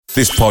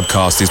This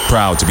podcast is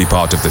proud to be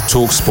part of the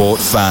TalkSport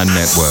Fan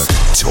Network.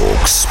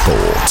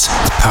 TalkSport.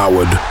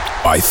 Powered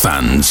by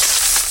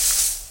fans.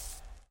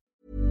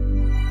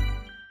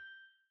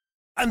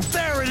 And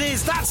there it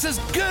is, that's as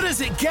good as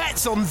it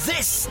gets on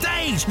this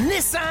stage.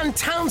 Nissan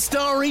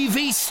Townstar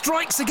EV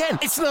strikes again.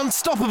 It's an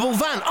unstoppable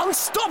van,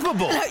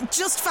 unstoppable.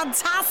 Just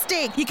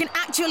fantastic. You can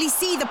actually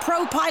see the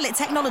ProPilot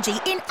technology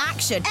in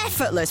action.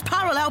 Effortless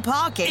parallel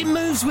parking. It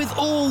moves with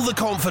all the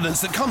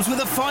confidence that comes with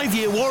a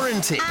 5-year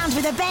warranty. And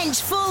with a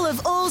bench full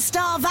of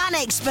all-star van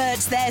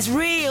experts, there's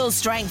real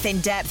strength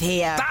in depth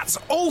here. That's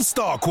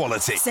all-star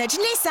quality. Search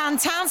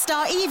Nissan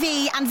Townstar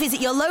EV and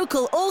visit your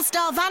local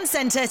all-star van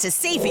centre to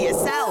see for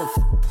yourself.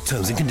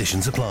 Terms and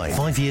conditions apply.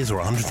 5 years or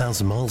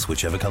 100,000 miles,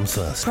 whichever comes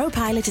first.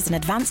 ProPilot is an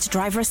advanced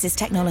driver assist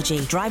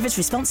technology. Driver's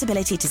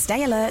responsibility to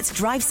stay alert,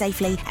 drive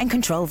safely, and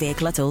control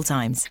vehicle at all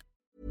times.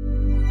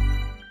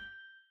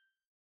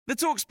 The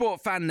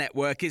TalkSport Fan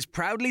Network is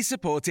proudly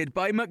supported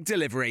by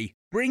McDelivery,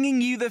 bringing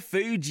you the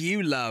food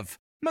you love.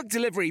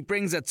 McDelivery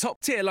brings a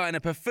top-tier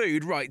lineup of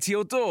food right to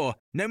your door.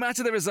 No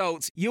matter the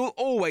result, you'll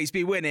always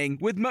be winning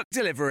with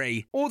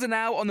McDelivery. Order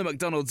now on the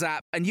McDonald's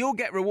app and you'll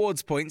get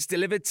rewards points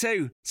delivered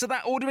too. So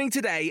that ordering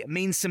today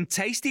means some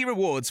tasty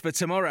rewards for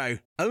tomorrow.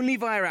 Only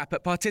via app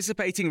at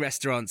participating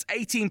restaurants.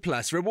 18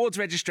 plus. Rewards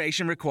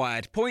registration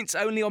required. Points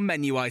only on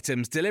menu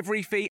items.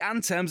 Delivery fee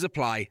and terms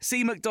apply.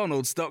 See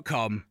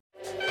mcdonalds.com.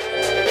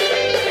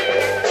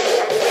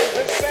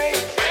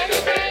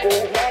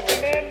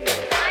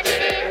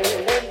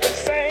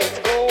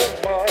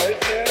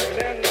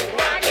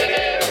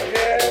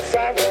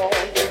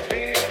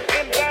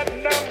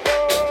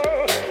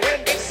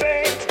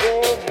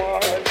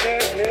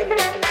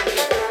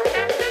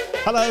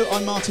 Hello,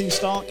 I'm Martin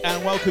Stark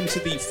and welcome to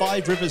the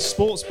Five Rivers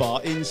Sports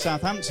Bar in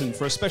Southampton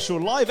for a special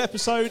live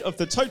episode of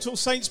the Total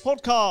Saints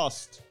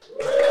podcast.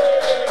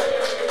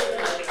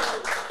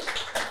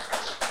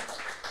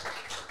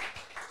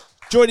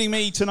 Joining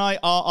me tonight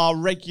are our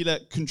regular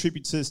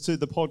contributors to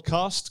the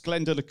podcast.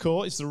 Glenn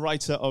Delacour is the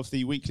writer of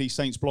the weekly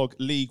Saints blog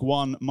League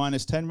 1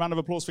 -10. Round of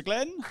applause for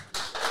Glenn.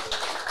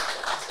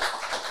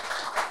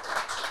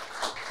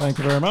 Thank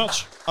you very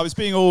much. I was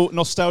being all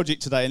nostalgic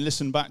today and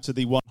listened back to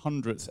the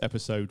 100th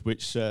episode,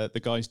 which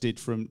the guys did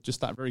from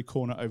just that very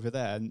corner over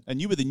there.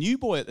 And you were the new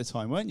boy at the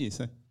time, weren't you?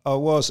 So. I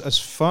was. As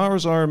far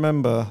as I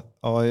remember,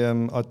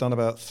 I'd done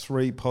about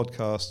 3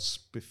 podcasts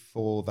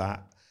before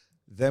that.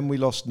 Then we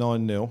lost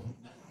 9-0.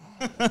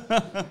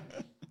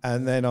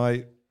 And then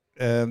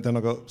I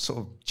got sort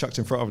of chucked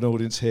in front of an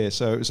audience here.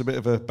 So it was a bit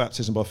of a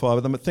baptism by fire.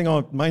 But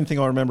the main thing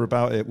I remember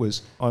about it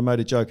was I made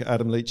a joke at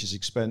Adam Leach's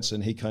expense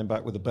and he came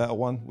back with a better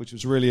one, which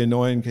was really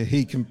annoying.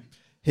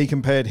 He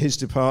compared his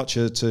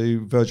departure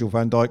to Virgil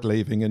van Dijk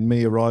leaving and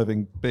me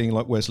arriving being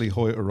like Wesley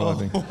Hoyt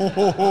arriving.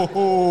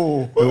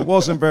 It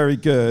wasn't very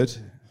good.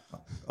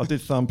 I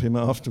did thump him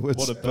afterwards.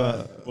 What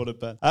a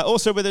bet.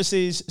 Also with us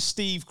is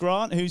Steve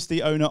Grant, who's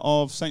the owner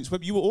of Saints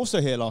Web. You were also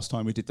here last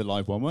time we did the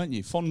live one, weren't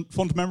you?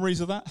 Fond memories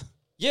of that?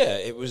 Yeah,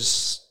 it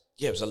was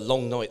a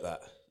long night,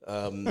 that.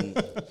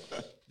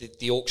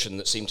 The auction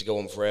that seemed to go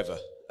on forever.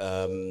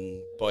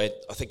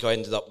 But I think I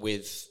ended up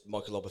with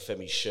Michael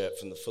Obafemi's shirt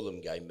from the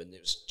Fulham game, and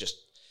it was just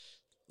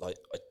like,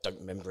 I don't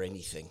remember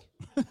anything.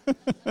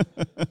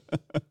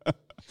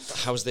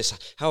 How's this?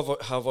 How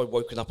have I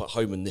woken up at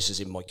home and this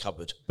is in my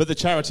cupboard? But the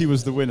charity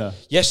was the winner.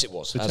 Yes, it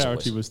was. The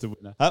charity was the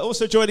winner.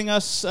 Also joining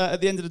us at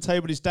the end of the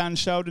table is Dan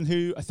Sheldon,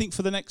 who I think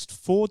for the next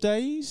 4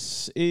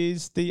 days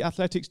is the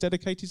Athletics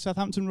dedicated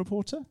Southampton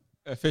reporter.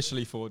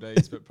 Officially 4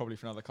 days, but probably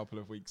for another couple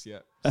of weeks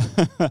yet.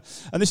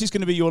 And this is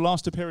going to be your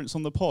last appearance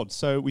on the pod,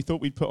 so we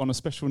thought we'd put on a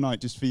special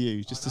night just for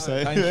you, just to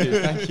say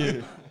thank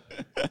you.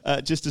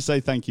 Just to say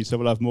thank you, so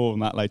we'll have more on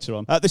that later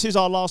on. This is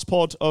our last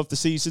pod of the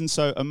season,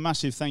 so a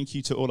massive thank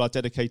you to all our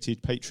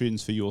dedicated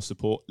Patreons for your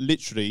support.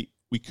 Literally,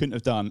 we couldn't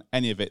have done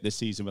any of it this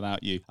season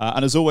without you.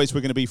 And as always,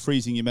 we're going to be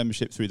freezing your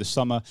membership through the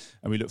summer,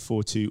 and we look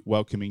forward to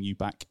welcoming you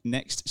back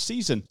next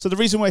season. So the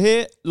reason we're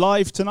here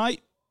live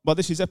tonight, well,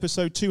 this is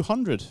episode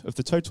 200 of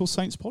the Total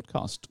Saints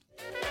podcast.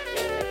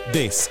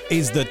 This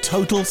is the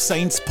Total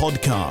Saints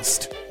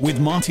podcast with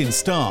Martin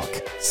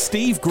Stark,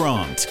 Steve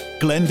Grant,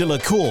 Glenn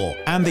Delacour,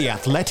 and the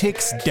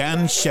Athletics'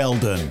 Dan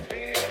Sheldon.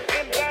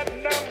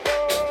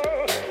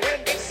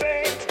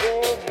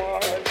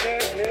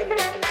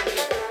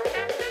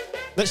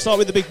 Let's start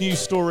with the big news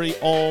story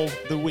of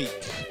the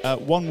week.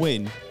 One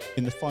win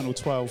in the final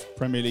 12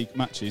 Premier League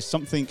matches.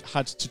 Something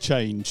had to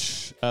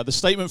change. The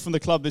statement from the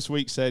club this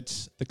week said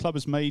the club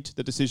has made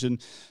the decision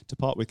to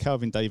part with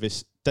Calvin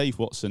Davis, Dave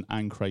Watson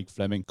and Craig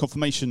Fleming.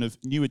 Confirmation of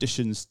new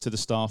additions to the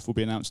staff will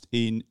be announced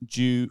in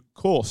due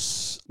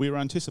course. We were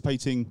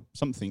anticipating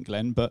something,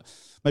 Glenn, but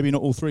maybe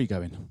not all 3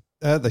 going.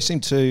 They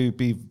seem to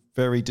be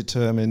very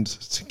determined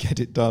to get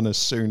it done as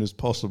soon as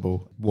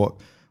possible. What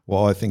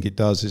I think it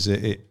does is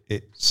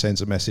it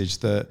sends a message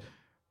that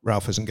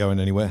Ralph isn't going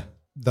anywhere.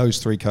 Those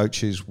 3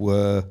 coaches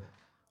were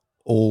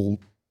all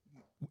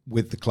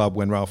with the club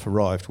when Ralph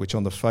arrived, which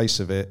on the face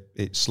of it,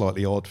 it's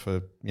slightly odd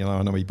for,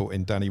 I know he brought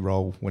in Danny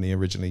Roll when he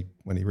originally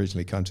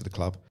came to the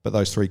club, but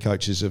those 3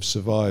 coaches have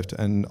survived.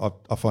 And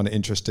I find it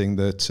interesting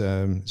that,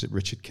 is it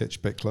Richard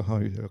Kitch-Bickler,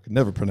 who I could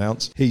never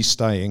pronounce, he's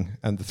staying,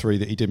 and the 3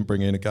 that he didn't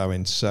bring in are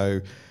going.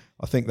 So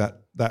I think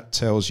that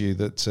tells you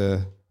that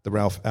the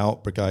Ralph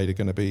out brigade are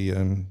going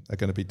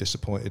to be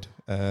disappointed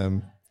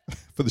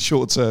for the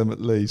short term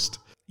at least.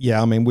 Yeah,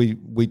 I mean,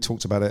 we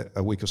talked about it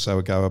a week or so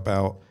ago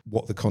about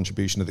what the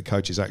contribution of the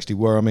coaches actually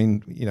were. I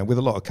mean, with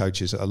a lot of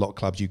coaches at a lot of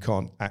clubs, you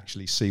can't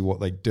actually see what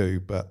they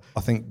do. But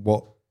I think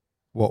what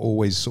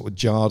always sort of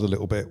jarred a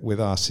little bit with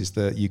us is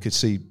that you could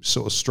see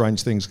sort of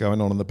strange things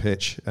going on the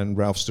pitch, and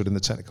Ralph stood in the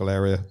technical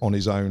area on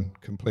his own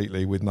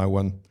completely with no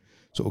one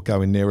sort of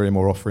going near him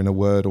or offering a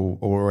word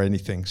or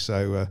anything.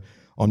 So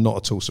I'm not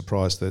at all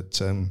surprised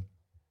that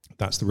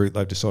that's the route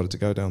they've decided to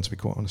go down, to be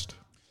quite honest.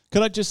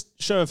 Could I just,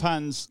 show of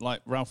hands,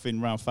 like Ralph in,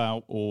 Ralph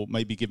out, or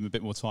maybe give him a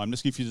bit more time?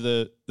 Let's give you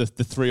the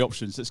 3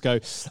 options. Let's go.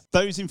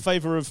 Those in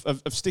favour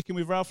of sticking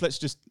with Ralph, let's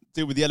just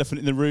deal with the elephant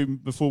in the room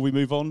before we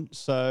move on.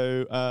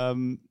 So,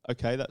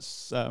 okay,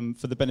 that's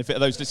for the benefit of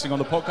those listening on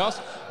the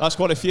podcast. That's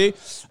quite a few.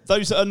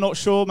 Those that are not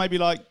sure, maybe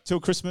like till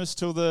Christmas,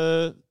 till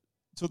the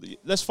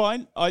that's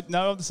fine. I'm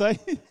the same.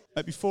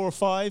 Maybe 4 or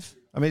 5.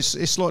 I mean,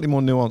 it's slightly more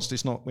nuanced.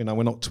 It's not, we're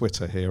not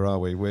Twitter here, are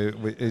we?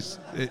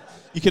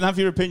 You can have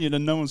your opinion,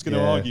 and no one's going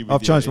to argue with you.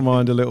 I've changed my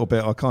mind a little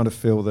bit. I kind of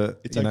feel that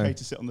it's okay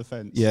to sit on the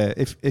fence. Yeah,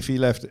 if he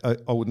left,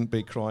 I wouldn't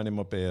be crying in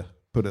my beer.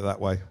 Put it that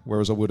way.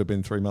 Whereas I would have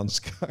been 3 months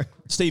ago.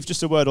 Steve,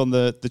 just a word on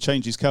the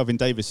changes. Kelvin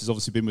Davis has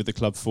obviously been with the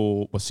club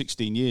for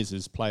 16 years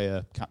as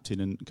player,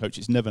 captain, and coach.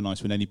 It's never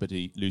nice when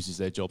anybody loses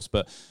their jobs,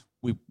 but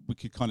we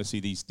could kind of see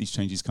these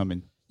changes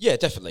coming. Yeah,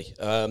 definitely.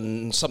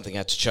 Something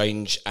had to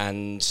change,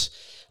 and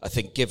I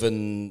think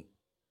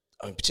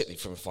particularly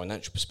from a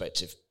financial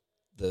perspective,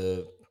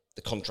 the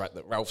contract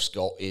that Ralph's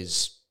got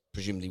is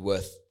presumably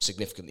worth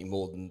significantly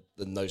more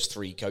than those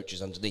 3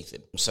 coaches underneath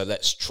him. So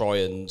let's try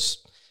and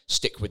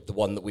stick with the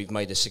one that we've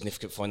made a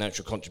significant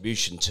financial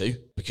contribution to,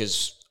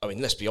 because, I mean,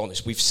 let's be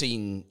honest, we've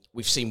seen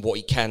what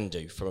he can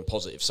do from a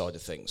positive side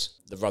of things.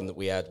 The run that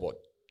we had,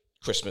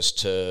 Christmas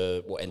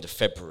to end of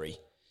February,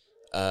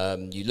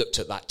 you looked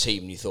at that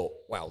team and you thought,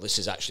 wow, this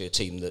is actually a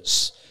team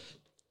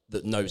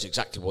that knows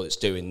exactly what it's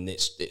doing.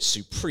 It's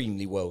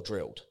supremely well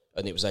drilled,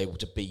 and it was able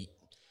to beat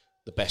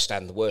the best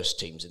and the worst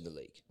teams in the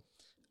league.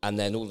 And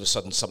then all of a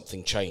sudden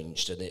something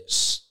changed, and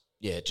it's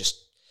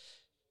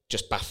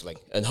just baffling.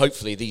 And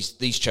hopefully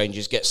these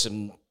changes get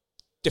some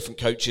different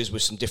coaches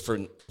with some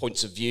different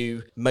points of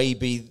view.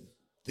 Maybe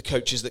the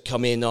coaches that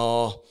come in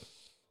are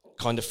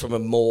kind of from a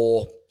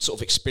more sort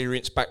of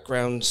experienced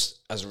background.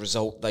 As a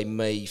result, they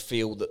may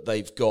feel that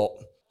they've got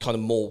kind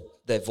of more,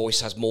 their voice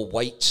has more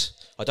weight.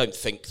 I don't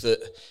think that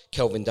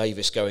Kelvin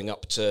Davis going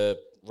up to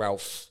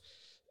Ralph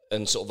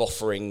and sort of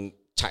offering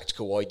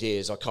tactical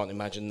ideas, I can't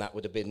imagine that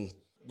would have been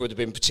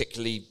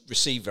particularly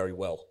received very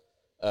well,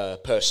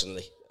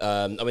 personally.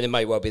 I mean, it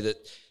may well be that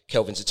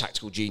Kelvin's a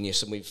tactical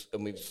genius and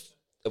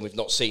we've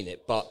not seen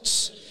it,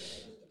 but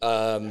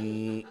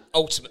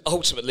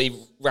ultimately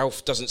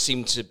Ralph doesn't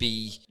seem to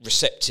be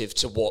receptive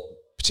to what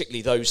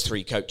particularly those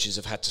 3 coaches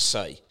have had to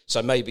say.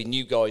 So maybe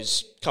new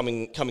guys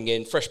coming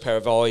in, fresh pair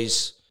of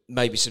eyes,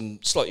 maybe some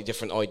slightly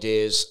different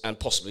ideas, and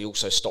possibly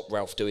also stop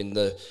Ralph doing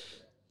the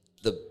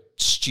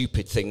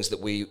stupid things that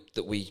we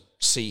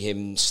see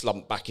him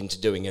slump back into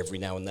doing every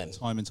now and then.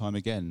 Time and time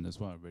again as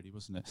well, really,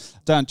 wasn't it?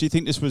 Dan, do you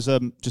think this was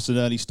just an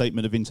early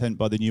statement of intent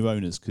by the new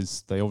owners?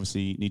 Because they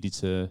obviously needed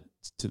to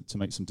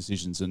make some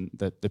decisions, and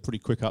they're pretty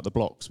quick out the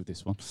blocks with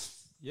this one.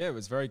 Yeah, it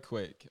was very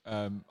quick.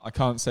 I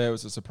can't say it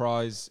was a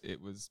surprise.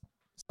 It was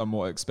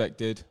somewhat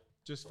expected.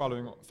 Just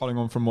following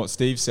on from what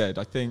Steve said,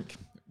 I think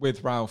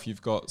with Ralph,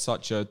 you've got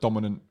such a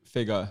dominant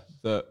figure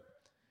that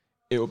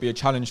it will be a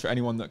challenge for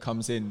anyone that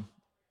comes in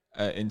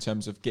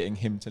terms of getting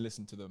him to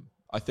listen to them.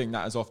 I think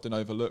that is often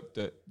overlooked,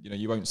 that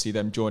you won't see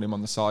them join him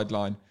on the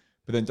sideline,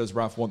 but then does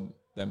Ralph want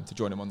them to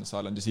join him on the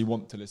sideline? Does he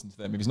want to listen to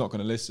them? If he's not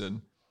going to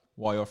listen,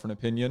 why offer an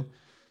opinion?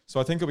 So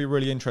I think it'll be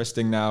really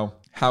interesting now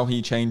how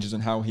he changes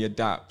and how he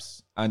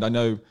adapts. And I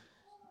know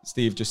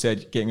Steve just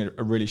said getting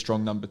a really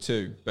strong number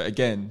 2, but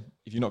again,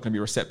 if you're not going to be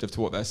receptive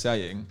to what they're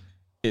saying,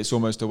 it's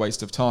almost a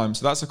waste of time.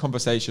 So that's a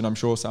conversation I'm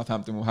sure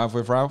Southampton will have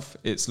with Ralph.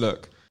 It's,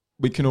 look,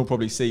 we can all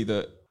probably see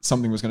that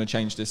something was going to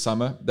change this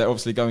summer. They're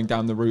obviously going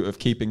down the route of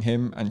keeping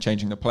him and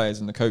changing the players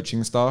and the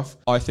coaching staff.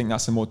 I think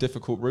that's a more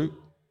difficult route.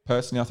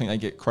 Personally, I think they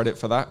get credit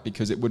for that,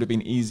 because it would have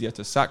been easier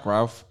to sack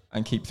Ralph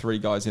and keep 3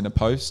 guys in a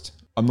post.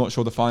 I'm not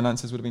sure the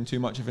finances would have been too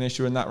much of an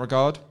issue in that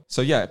regard.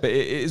 So yeah, but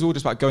it is all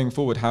just about going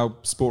forward, how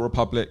Sport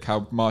Republic,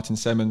 how Martin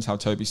Semmens, how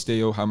Toby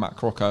Steele, how Matt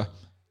Crocker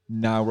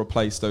now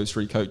replace those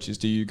 3 coaches.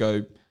 Do you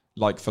go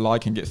like for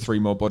like and get 3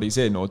 more bodies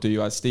in, or do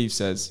you, as Steve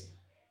says,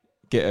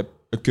 get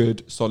a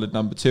good solid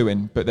number 2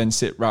 in, but then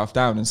sit Ralph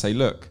down and say,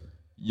 look,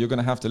 you're going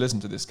to have to listen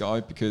to this guy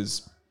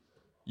because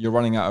you're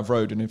running out of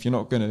road, and if you're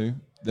not going to,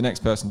 the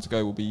next person to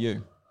go will be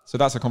you. So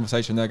that's a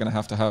conversation they're going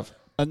to have.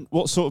 And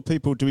what sort of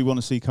people do we want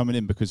to see coming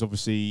in? Because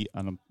obviously,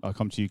 and I'll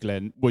come to you,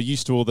 Glenn, we're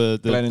used to all the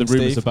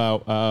rumours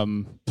about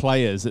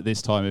players at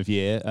this time of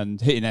year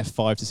and hitting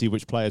F5 to see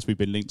which players we've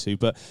been linked to,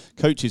 but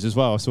coaches as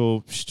well. I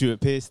saw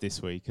Stuart Pearce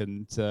this week,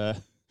 and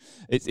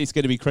it's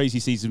going to be a crazy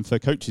season for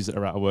coaches that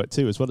are out of work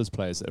too, as well as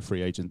players that are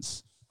free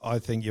agents. I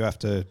think you have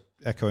to,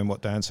 echoing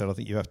what Dan said, I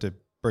think you have to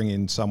bring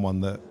in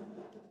someone that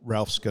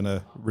Ralph's going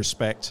to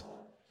respect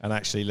and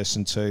actually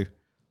listen to,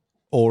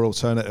 or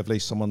alternatively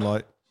someone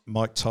like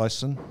Mike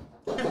Tyson,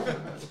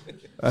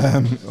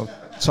 or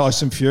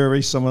Tyson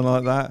Fury, someone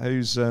like that,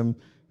 who's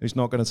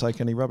not going to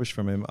take any rubbish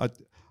from him.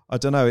 I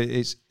don't know.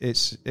 It's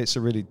a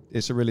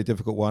really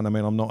difficult one. I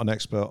mean, I'm not an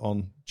expert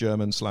on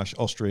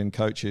German/Austrian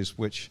coaches,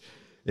 which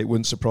it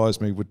wouldn't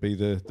surprise me would be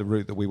the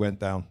route that we went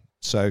down.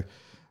 So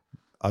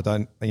I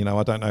don't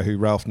know who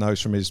Ralph knows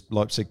from his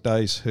Leipzig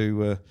days.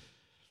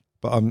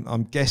 But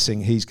I'm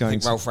guessing he's going. I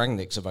think Ralph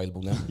Rangnick's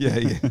available now.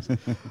 Yeah.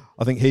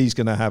 I think he's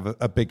going to have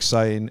a big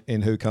say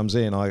in who comes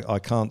in. I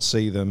can't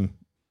see them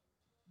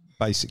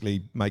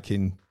basically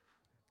going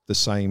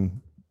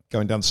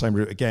down the same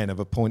route again of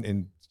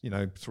appointing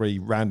 3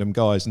 random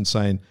guys and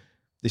saying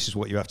this is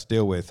what you have to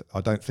deal with.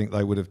 I don't think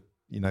they would have,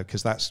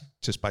 because that's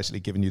just basically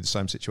giving you the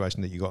same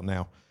situation that you got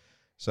now.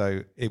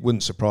 So it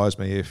wouldn't surprise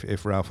me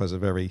if Ralph has a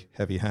very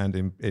heavy hand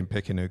in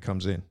picking who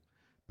comes in,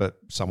 but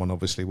someone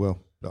obviously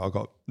will. But I've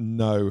got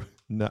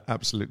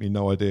absolutely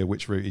no idea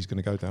which route he's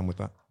going to go down with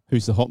that.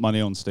 Who's the hot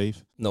money on,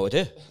 Steve? No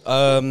idea.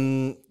 Yeah, I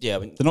mean,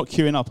 they're not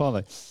queuing up, are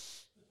they?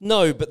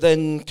 No, but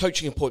then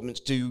coaching appointments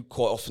do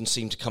quite often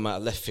seem to come out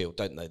of left field,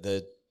 don't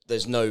they?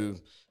 There's no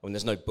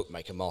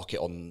bookmaker market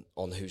on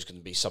who's going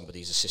to be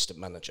somebody's assistant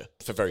manager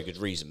for very good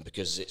reason,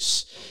 because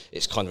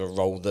it's kind of a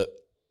role that,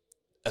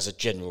 as a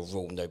general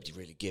rule, nobody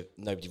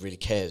really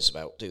cares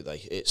about, do they?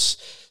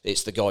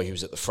 It's the guy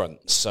who's at the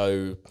front.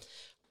 So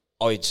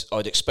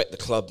I'd expect the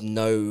club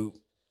know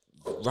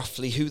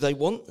roughly who they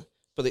want,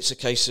 but it's a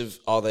case of,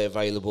 are they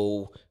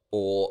available,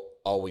 or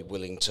are we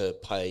willing to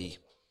pay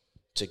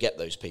to get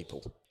those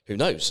people? Who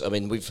knows? I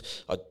mean,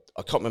 I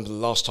can't remember the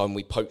last time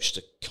we poached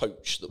a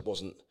coach that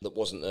wasn't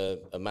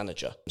a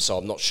manager. So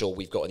I'm not sure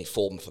we've got any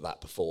form for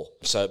that before.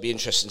 So it'd be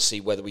interesting to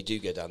see whether we do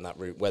go down that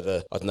route,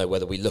 whether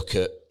we look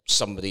at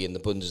somebody in the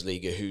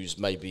Bundesliga who's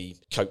maybe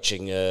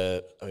coaching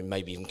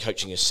maybe even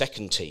coaching a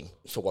second team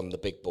for one of the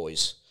big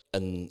boys,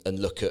 and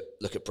look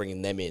at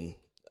bringing them in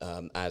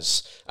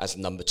as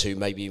number 2,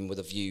 maybe even with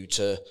a view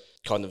to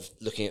kind of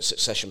looking at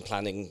succession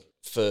planning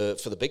for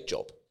the big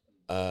job.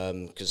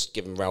 Because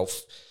given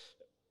Ralph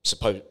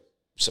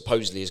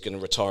supposedly is going to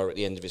retire at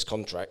the end of his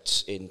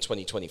contract in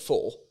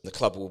 2024, the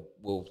club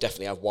will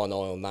definitely have one eye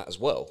on that as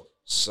well.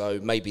 So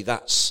maybe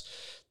that's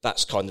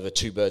kind of a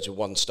 2 birds with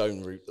 1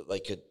 stone route that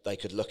they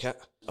could look at.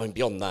 I mean,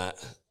 beyond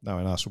that, no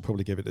one else will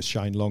probably give it to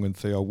Shane Long and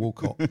Theo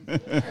Walcott.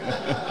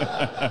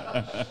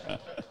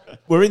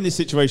 We're in this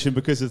situation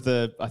because of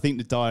the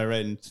dire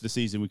end to the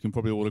season. We can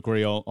probably all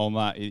agree on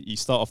that. You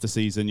start off the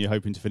season, you're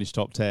hoping to finish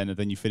top 10, and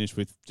then you finish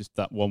with just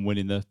that one win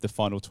in the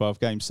final 12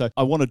 games. So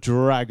I want to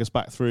drag us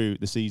back through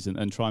the season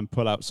and try and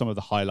pull out some of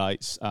the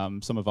highlights,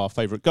 some of our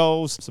favourite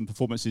goals, some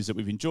performances that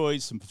we've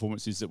enjoyed, some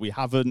performances that we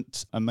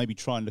haven't, and maybe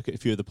try and look at a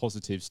few of the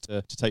positives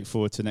to take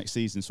forward to next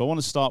season. So I want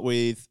to start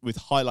with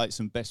highlights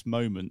and best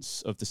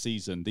moments of the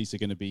season. These are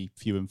going to be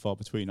few and far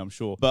between, I'm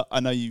sure. But I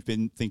know you've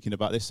been thinking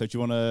about this, so do you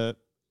want to...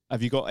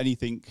 Have you got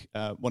anything?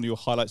 One of your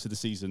highlights of the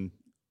season,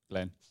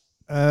 Glenn?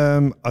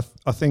 I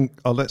think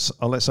I'll let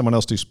someone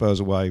else do Spurs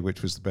away,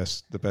 which was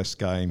the best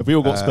game. Have we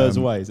all got Spurs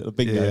away? Is it the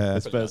big game? The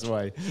Spurs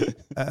away.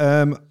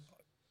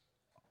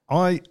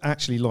 I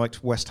actually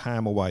liked West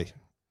Ham away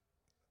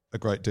a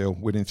great deal,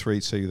 winning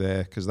 3-2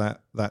 there, because that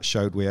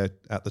showed we had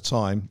at the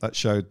time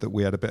that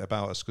we had a bit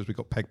about us, because we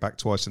got pegged back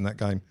twice in that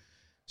game,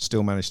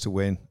 still managed to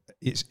win.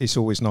 It's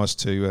always nice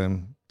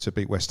to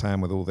beat West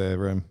Ham with all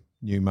their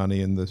new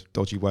money and the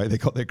dodgy way they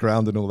got their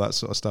ground and all that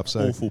sort of stuff.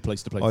 So awful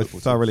place to play football.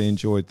 I thoroughly teams.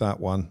 enjoyed that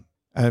one.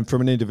 And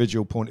from an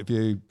individual point of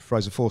view,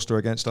 Fraser Forster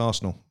against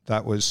Arsenal,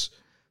 that was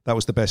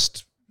the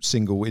best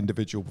single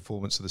individual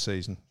performance of the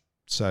season.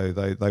 So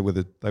they were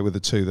the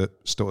 2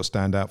 that sort of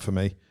stand out for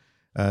me.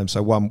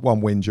 So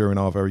one win during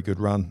our very good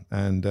run,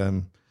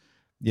 and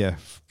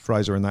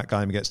Fraser in that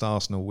game against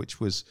Arsenal, which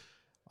was,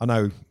 I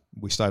know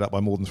we stayed up by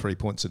more than 3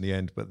 points in the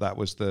end, but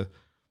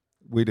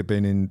we'd have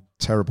been in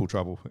terrible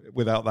trouble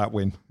without that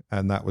win,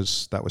 and that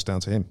was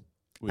down to him.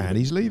 And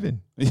he's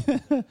leaving.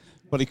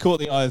 Well, he caught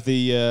the eye of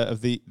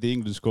the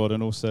England squad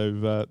and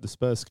also the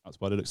Spurs scouts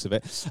by the looks of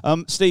it.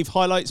 Steve,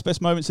 highlights,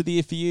 best moments of the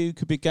year for you?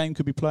 Could be game,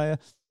 could be player.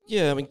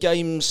 Yeah, I mean,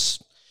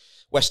 games.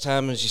 West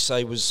Ham, as you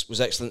say,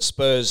 was excellent.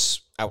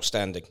 Spurs,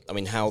 outstanding. I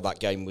mean, how that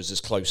game was as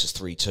close as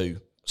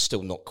 3-2,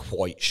 still not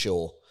quite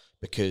sure.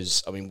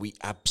 Because, I mean, we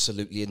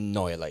absolutely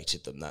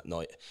annihilated them that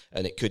night,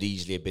 and it could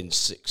easily have been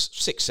 6,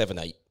 7,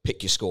 8.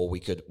 Pick your score. We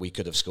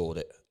could have scored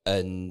it,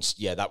 and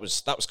yeah, that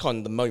was kind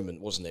of the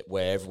moment, wasn't it,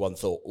 where everyone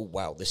thought, oh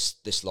wow,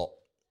 this lot,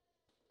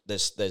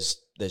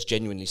 there's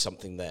genuinely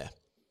something there,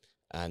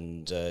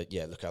 and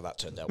look how that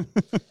turned out.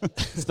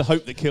 It's the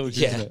hope that kills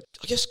you, isn't it?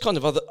 I guess kind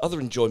of other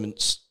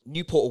enjoyments.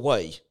 Newport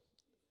away,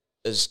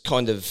 as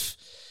kind of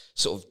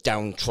sort of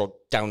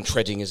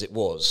downtreading as it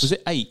was. Was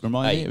it 8?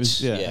 Remind me. It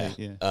was, yeah. 8,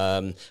 yeah.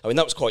 I mean,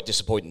 that was quite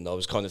disappointing. I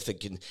was kind of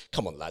thinking,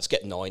 come on, lads,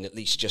 get 9 at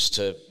least, just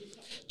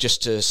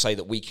to say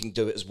that we can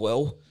do it as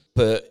well.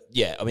 But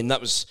yeah, I mean,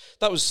 that was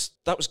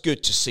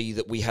good to see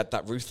that we had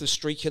that ruthless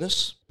streak in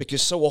us,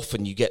 because so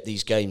often you get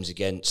these games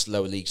against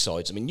lower league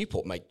sides. I mean,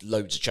 Newport made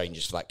loads of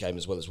changes for that game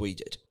as well as we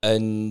did,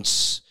 and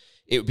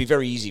it would be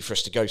very easy for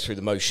us to go through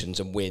the motions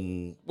and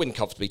win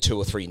comfortably 2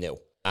 or 3-0.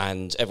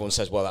 And everyone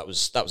says, well, that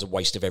was a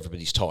waste of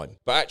everybody's time.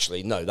 But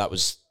actually, no, that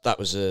was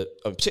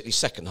particularly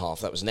second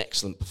half, that was an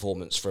excellent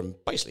performance from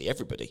basically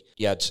everybody.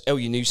 You had El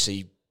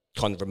Yunusi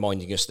kind of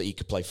reminding us that he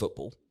could play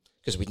football,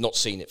 because we'd not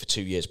seen it for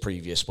 2 years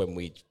previous when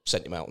we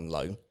sent him out on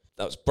loan.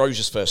 That was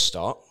Brozier's first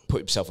start, put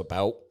himself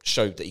about,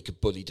 showed that he could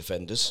bully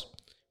defenders,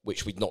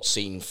 which we'd not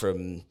seen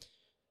from...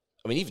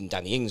 I mean, even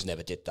Danny Ings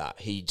never did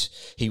that. He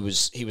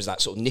was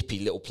that sort of nippy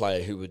little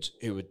player who would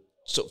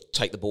sort of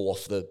take the ball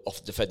off the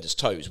defender's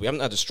toes. We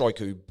haven't had a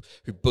striker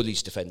who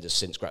bullies defenders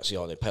since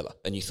Graziano Pella.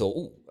 And you thought,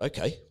 oh,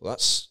 okay, well,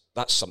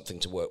 that's something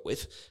to work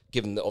with,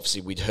 given that obviously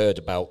we'd heard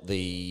about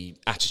the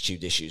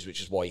attitude issues,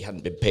 which is why he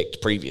hadn't been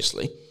picked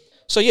previously.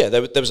 So, yeah,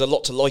 there was a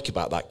lot to like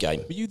about that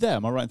game. Were you there?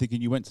 Am I right in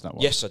thinking you went to that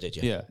one? Yes, I did,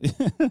 yeah.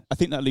 I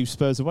think that leaves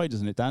Spurs away,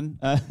 doesn't it, Dan?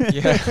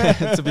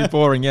 Yeah, to be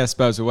boring, yeah,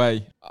 Spurs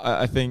away.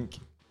 I think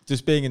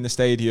just being in the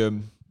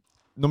stadium,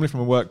 normally from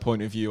a work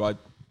point of view,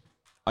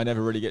 I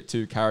never really get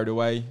too carried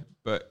away,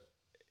 but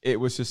it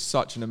was just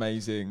such an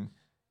amazing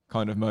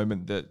kind of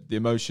moment that the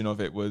emotion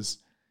of it was,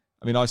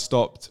 I mean, I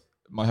stopped,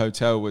 my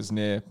hotel was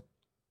near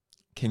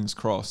King's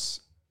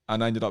Cross,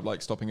 and I ended up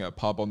like stopping at a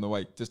pub on the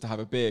way just to have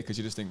a beer, because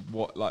you just think,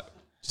 what, like...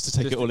 Just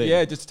to take it all in.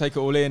 Yeah, just to take it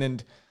all in.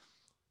 And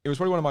it was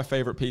probably one of my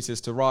favourite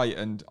pieces to write,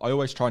 and I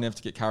always try never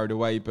to get carried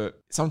away, but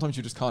sometimes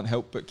you just can't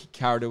help but get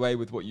carried away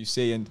with what you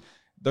see. And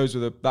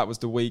that was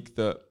the week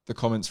that the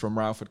comments from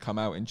Ralph had come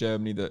out in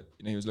Germany that,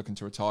 you know, he was looking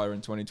to retire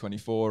in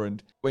 2024.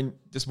 And when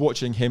just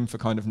watching him for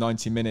kind of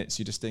 90 minutes,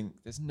 you just think,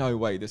 there's no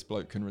way this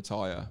bloke can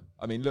retire.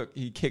 I mean, look,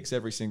 he kicks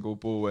every single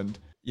ball, and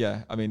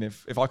yeah, I mean,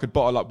 if I could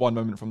bottle up one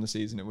moment from the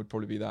season, it would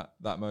probably be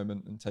that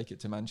moment and take it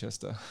to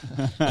Manchester.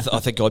 I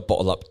think I'd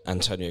bottle up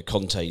Antonio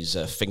Conte's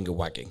finger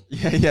wagging.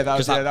 Yeah, that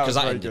was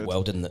very ended good.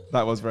 Well, didn't it?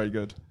 That was very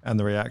good. And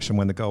the reaction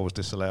when the goal was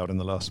disallowed in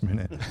the last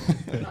minute.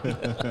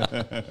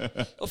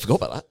 I forgot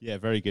about that. Yeah,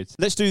 very good.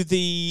 Let's do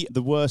the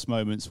worst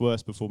moments,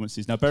 worst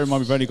performances. Now, bear in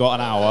mind, we've only got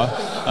an hour.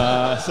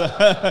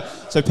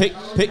 So pick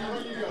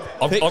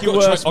your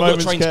worst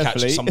moments carefully. To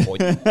catch at some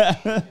point.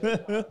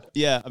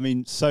 Yeah, I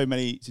mean, so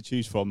many to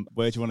choose from.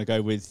 Where do you want to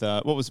go with?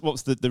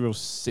 What's the real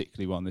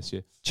sickly one this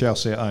year?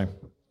 Chelsea at home.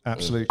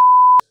 Absolute.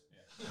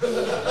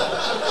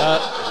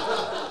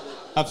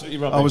 Absolutely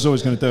rubbish. I was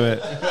always going to do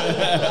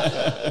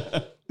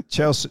it.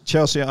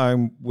 Chelsea at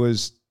home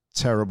was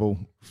terrible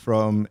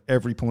from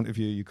every point of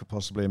view you could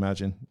possibly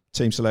imagine.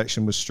 Team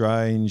selection was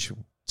strange.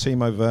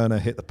 Timo Werner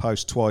hit the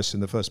post twice in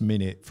the first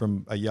minute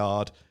from a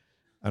yard,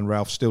 and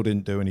Ralph still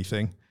didn't do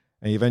anything.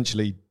 And he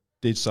eventually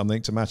did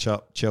something to match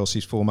up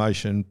Chelsea's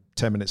formation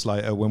 10 minutes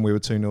later when we were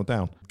 2-0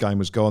 down. Game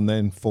was gone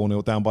then,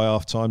 4-0 down by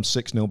half-time,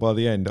 6-0 by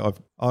the end.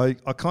 I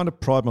kind of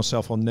pride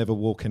myself on never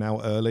walking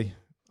out early.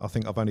 I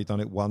think I've only done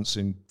it once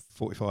in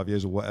 45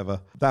 years or whatever.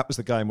 That was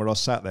the game where I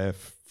sat there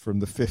from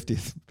about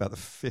the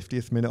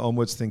 50th minute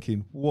onwards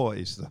thinking, what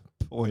is the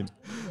point?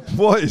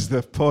 What is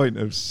the point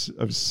of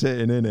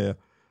sitting in here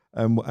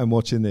and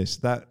watching this?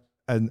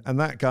 And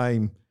that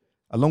game,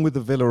 along with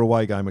the Villa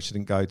away game, which I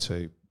didn't go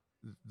to,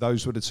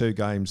 those were the two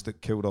games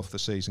that killed off the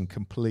season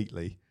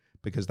completely,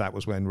 because that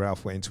was when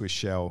Ralph went into his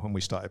shell and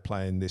we started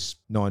playing this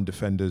 9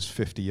 defenders,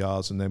 50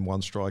 yards, and then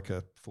 1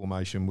 striker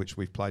formation, which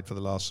we've played for the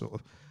last sort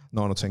of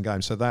 9 or 10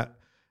 games. So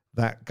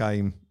that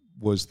game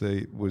was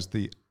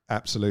the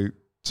absolute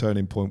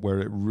turning point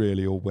where it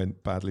really all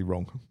went badly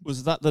wrong.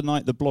 Was that the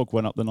night the blog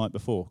went up the night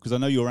before? Because I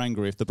know you're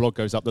angry if the blog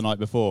goes up the night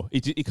before.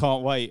 He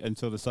can't wait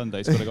until the Sunday.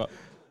 It's got to go.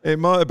 It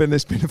might have been.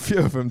 There's been a few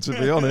of them, to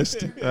be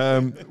honest.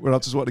 Where I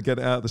just want to get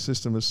it out of the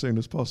system as soon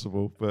as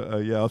possible.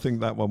 But yeah, I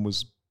think that one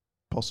was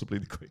possibly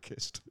the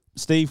quickest.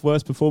 Steve,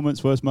 worst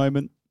performance, worst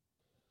moment.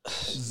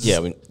 Yeah, I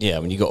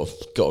mean, you got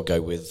to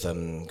go with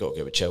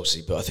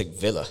Chelsea, but I think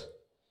Villa.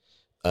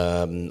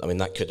 I mean,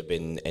 that could have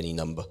been any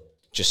number.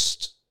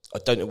 Just, I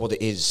don't know what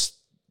it is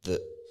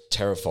that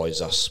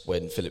terrifies us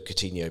when Philip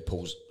Coutinho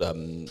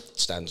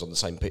stands on the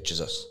same pitch as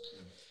us.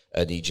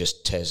 And he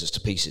just tears us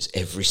to pieces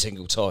every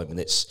single time, and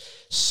it's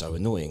so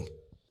annoying.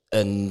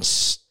 And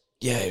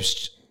yeah, it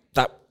was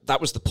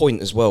that was the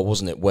point as well,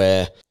 wasn't it?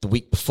 Where the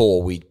week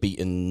before we'd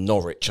beaten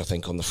Norwich, I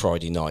think, on the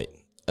Friday night,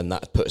 and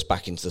that had put us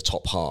back into the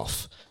top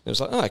half. And it was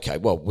like, oh, okay,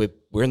 well,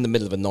 we're in the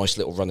middle of a nice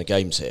little run of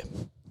games here.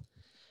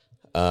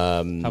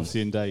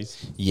 Halcyon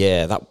days.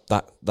 Yeah,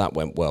 that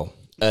went well,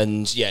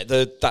 and yeah,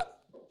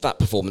 that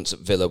performance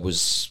at Villa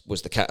was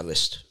the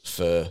catalyst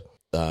for.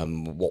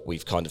 What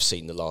we've kind of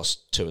seen the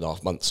last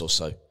 2.5 months or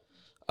so.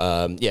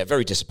 Yeah,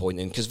 very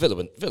disappointing, because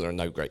Villa are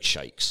no great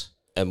shakes.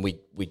 And we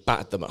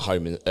battered them at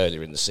home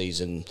earlier in the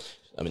season.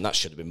 I mean, that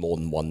should have been more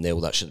than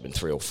 1-0. That should have been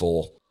 3 or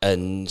 4.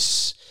 And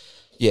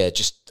yeah,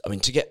 just, I mean,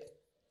 to get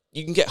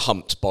you can get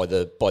humped by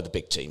the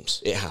big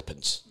teams. It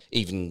happens.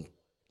 Even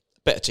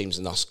better teams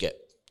than us get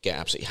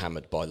absolutely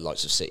hammered by the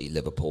likes of City,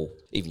 Liverpool,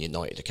 even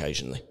United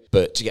occasionally.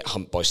 But to get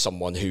humped by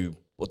someone who,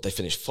 they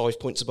finished 5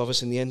 points above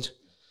us in the end.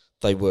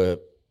 They were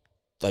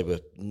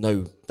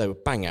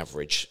bang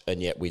average,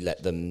 and yet we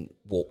let them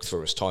walk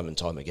through us time and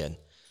time again.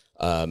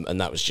 And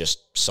that was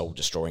just soul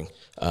destroying.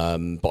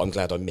 But I'm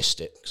glad I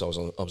missed it because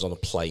I was on a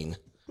plane.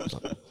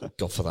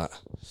 God for that.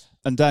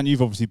 And Dan,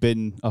 you've obviously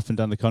been up and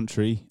down the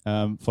country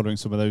following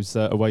some of those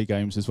away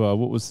games as well.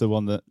 What was the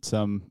one that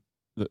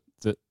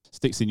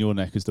sticks in your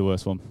neck as the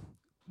worst one?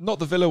 Not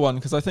the Villa one,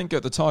 because I think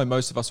at the time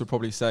most of us were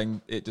probably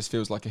saying it just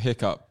feels like a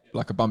hiccup,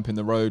 like a bump in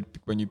the road.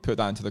 When you put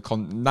that into the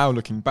now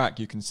looking back,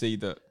 you can see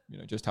that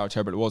just how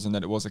terrible it was and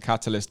that it was a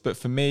catalyst. But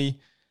for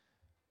me,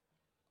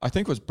 I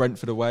think it was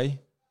Brentford away.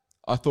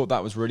 I thought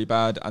that was really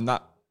bad, and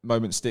that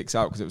moment sticks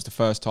out because it was the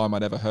first time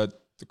I'd ever heard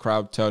the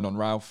crowd turn on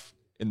Ralph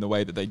in the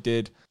way that they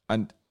did.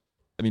 And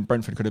I mean,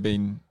 Brentford could have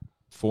been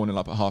 4-0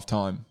 up at half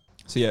time.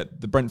 So yeah,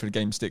 the Brentford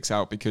game sticks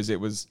out because it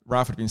was,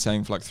 Ralph had been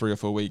saying for like 3 or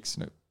 4 weeks,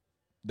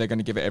 they're going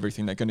to give it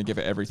everything. They're going to give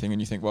it everything. And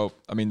you think, well,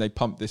 I mean, they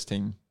pumped this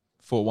team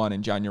 4-1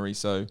 in January.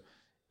 So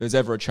there's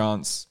ever a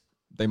chance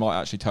they might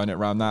actually turn it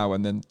around now.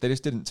 And then they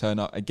just didn't turn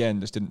up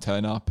again,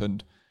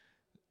 and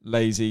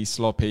lazy,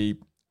 sloppy,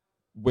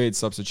 weird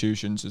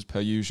substitutions as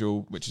per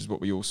usual, which is what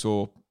we all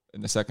saw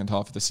in the second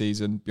half of the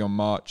season beyond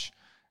March.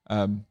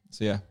 So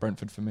yeah,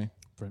 Brentford for me.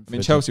 I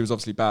mean, Chelsea was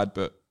obviously bad,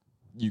 but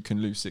you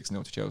can lose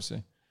 6-0 to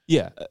Chelsea.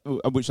 Yeah,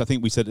 which I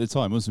think we said at the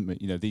time, wasn't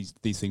it?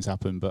 These things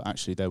happen, but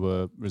actually there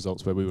were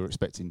results where we were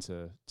expecting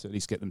to at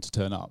least get them to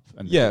turn up.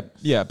 And yeah,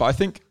 but I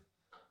think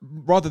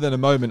rather than a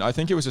moment, I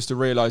think it was just a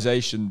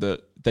realisation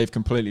that they've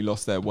completely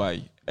lost their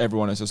way.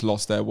 Everyone has just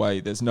lost their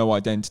way. There's no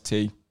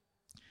identity.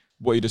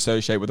 What you'd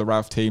associate with the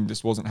Ralph team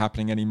just wasn't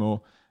happening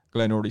anymore.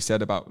 Glenn already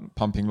said about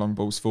pumping long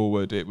balls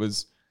forward. It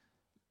was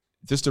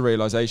just a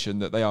realisation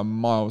that they are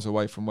miles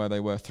away from where they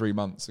were 3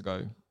 months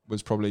ago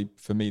was probably,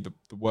 for me, the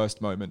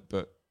worst moment.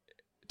 But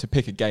to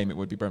pick a game, it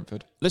would be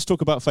Brentford. Let's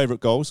talk about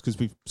favourite goals, because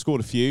we've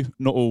scored a few,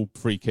 not all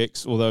free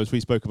kicks, although as we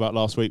spoke about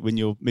last week, when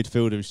your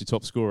midfielder is your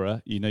top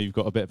scorer, you've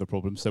got a bit of a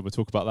problem, so we'll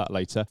talk about that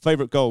later.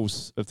 Favourite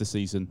goals of the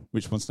season,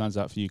 which one stands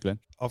out for you, Glenn?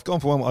 I've gone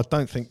for one I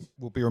don't think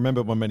will be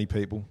remembered by many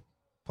people,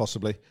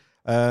 possibly.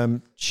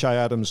 Che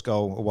Adams'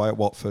 goal away at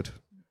Watford.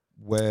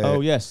 Where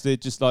oh, yes, they're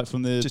just like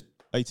from the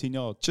 18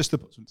 yards.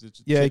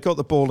 He got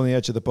the ball on the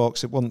edge of the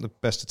box. It wasn't the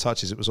best of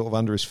touches. It was sort of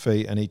under his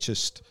feet, and he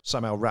just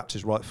somehow wrapped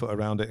his right foot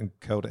around it and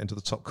curled it into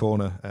the top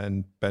corner.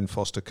 And Ben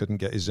Foster couldn't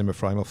get his Zimmer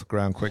frame off the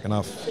ground quick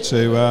enough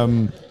to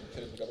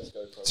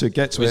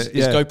get to it.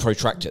 His GoPro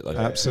tracked it though.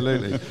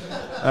 Absolutely.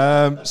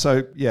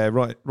 So yeah,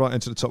 right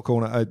into the top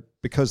corner.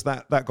 Because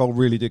that goal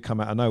really did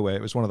come out of nowhere.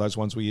 It was one of those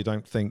ones where you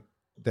don't think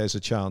there's a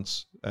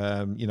chance.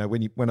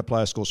 When a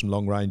player scores from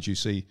long range, you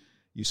see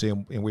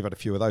him, and we've had a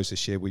few of those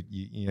this year.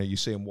 You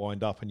see him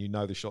wind up, and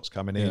the shot's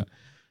coming in.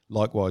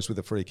 Likewise with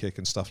a free kick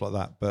and stuff like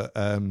that. But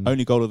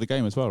only goal of the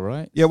game as well,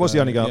 right? Yeah, it was the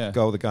only goal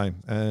of the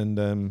game, and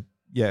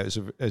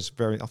it was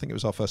very. I think it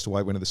was our first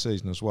away win of the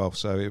season as well.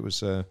 So it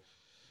was.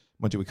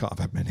 Mind you, we can't have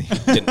had many.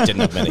 Didn't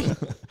have many.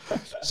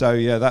 So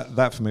yeah,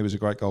 that for me was a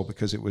great goal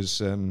because it was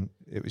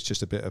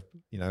just a bit of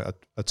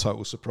a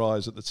total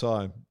surprise at the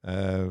time.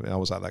 I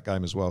was at that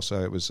game as well,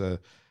 so it was a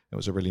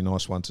really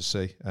nice one to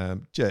see.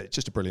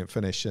 Just a brilliant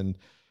finish, and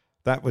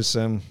that was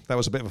a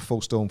bit of a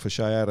false dawn for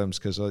Che Adams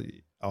because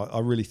I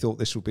really thought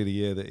this would be the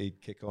year that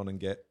he'd kick on and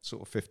get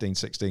sort of 15,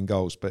 16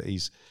 goals, but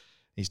he's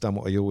done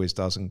what he always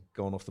does and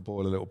gone off the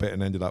boil a little bit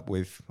and ended up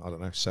with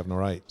 7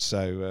 or 8.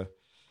 So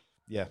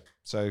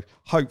so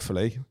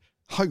hopefully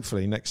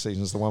next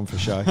season's the one for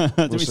Che.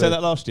 Did we say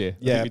that last year?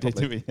 Yeah, we did,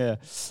 didn't we?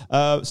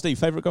 Yeah. Steve,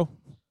 favourite goal?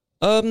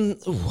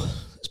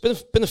 It's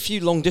been a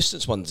few long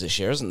distance ones this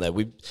year, hasn't there?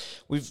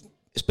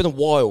 It's been a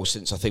while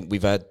since I think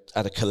we've had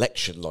a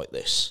collection like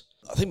this.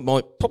 I think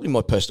my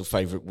personal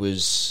favourite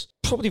was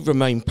probably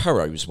Romain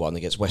Perraud's one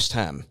against West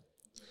Ham.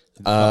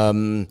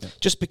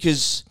 Just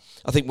because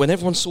I think when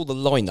everyone saw the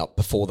lineup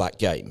before that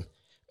game,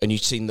 and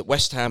you'd seen that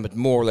West Ham had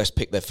more or less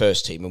picked their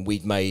first team, and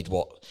we'd made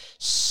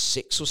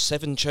 6 or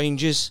 7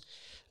 changes.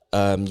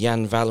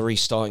 Jan Valery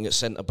starting at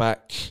centre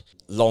back,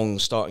 Long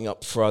starting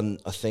up front,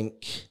 I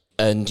think,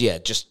 and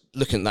just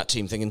looking at that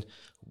team thinking,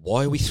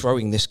 why are we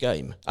throwing this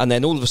game? And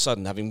then all of a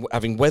sudden,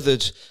 having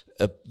weathered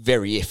a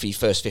very iffy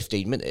first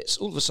 15 minutes,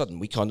 all of a sudden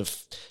we kind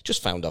of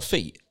just found our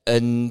feet,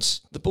 and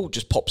the ball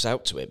just pops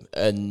out to him,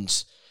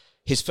 and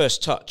his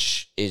first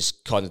touch is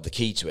kind of the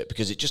key to it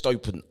because it just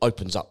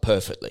opens up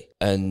perfectly,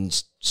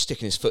 and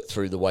sticking his foot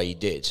through the way he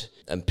did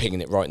and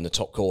pinging it right in the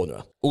top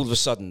corner, all of a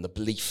sudden the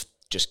belief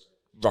just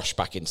rushed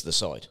back into the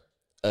side.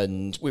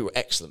 And we were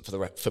excellent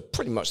for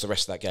pretty much the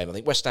rest of that game. I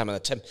think West Ham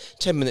had a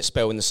 10-minute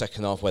spell in the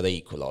second half where they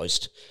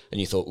equalised, and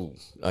you thought, "Ooh,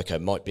 okay,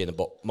 might be in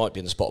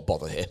the spot of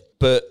bother here."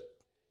 But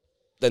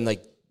then they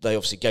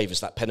obviously gave us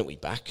that penalty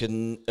back,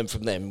 and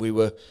from then we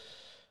were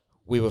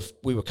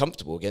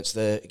comfortable against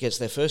their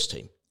first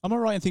team. Am I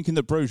right in thinking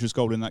that Broja's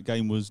goal in that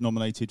game was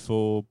nominated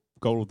for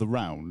goal of the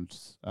round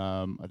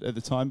at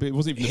the time, but it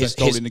wasn't even the best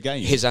goal in the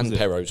game. His and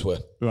Perraud's were.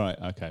 Right,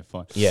 okay,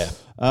 fine. Yeah.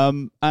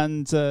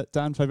 And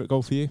Dan, favourite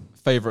goal for you?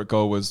 Favourite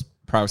goal was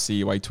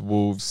Prowsey away to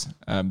Wolves,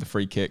 the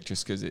free kick,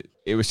 just because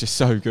it was just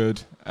so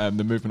good,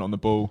 the movement on the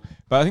ball.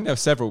 But I think there were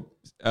several.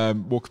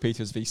 Walker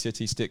Peters v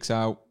City sticks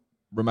out.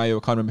 Romeo, I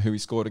can't remember who he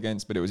scored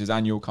against, but it was his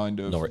annual kind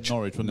of... Norwich,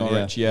 wasn't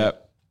it? Yeah.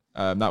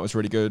 That was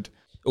really good.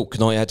 Oh,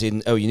 can I add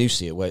in El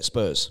Yunusi away at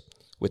Spurs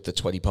with the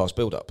 20-pass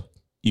build-up?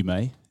 You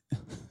may.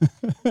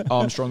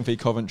 Armstrong v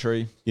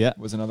Coventry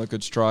was another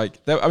good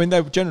strike.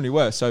 There generally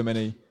were so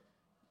many,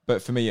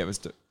 but for me it was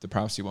the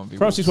Prowsey one.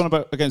 Prowsey's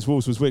one against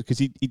Wolves was weird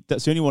because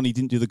that's the only one he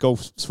didn't do the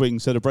golf swing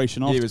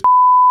celebration after. He was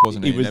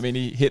wasn't he?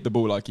 He hit the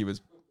ball like he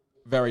was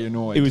very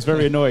annoyed. He was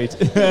very annoyed.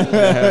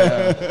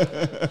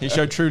 He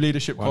showed true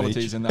leadership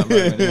qualities in that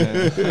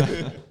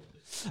moment.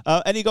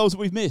 Any goals that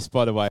we've missed,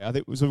 by the way? I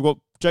think we've got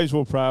James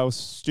Ward-Prowse,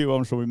 Stu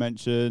Armstrong we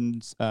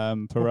mentioned,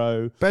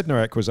 Perraud.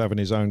 Bednarek was having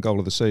his own goal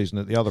of the season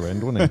at the other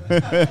end, wasn't he?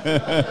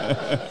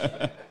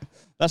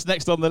 That's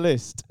next on the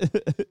list.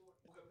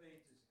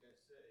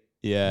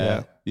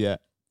 Yeah,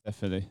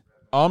 definitely.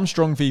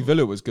 Armstrong v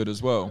Villa was good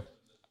as well.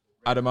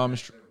 Adam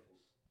Armstrong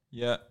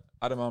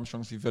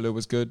v Villa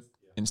was good.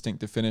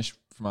 Instinctive finish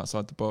from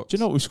outside the box. Do you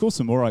know what? We've scored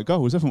some all right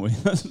goals, haven't we?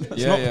 That's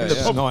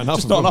not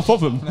enough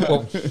of them.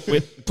 Well,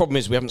 the problem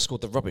is we haven't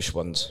scored the rubbish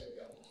ones.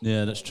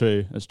 Yeah, that's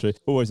true.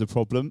 Always a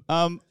problem.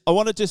 I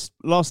want to just,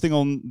 last thing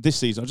on this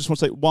season, I just want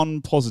to say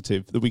one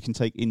positive that we can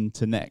take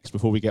into next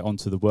before we get on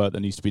to the work that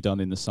needs to be done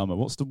in the summer.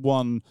 What's the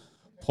one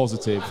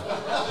positive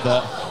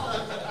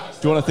that...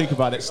 Do you want to think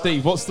about it?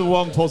 Steve, what's the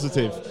one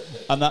positive?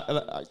 And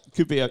that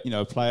could be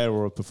a player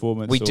or a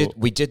performance.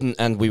 We didn't,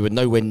 and we were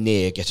nowhere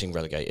near getting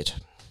relegated.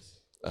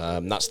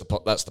 That's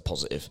the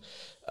positive.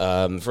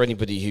 For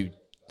anybody who,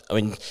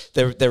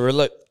 there are a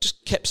lot,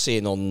 just kept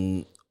seeing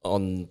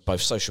on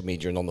both social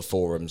media and on the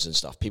forums and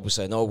stuff, people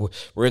saying, "Oh,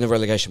 we're in a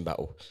relegation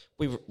battle."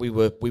 We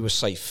were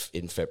safe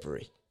in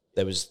February.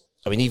 There was,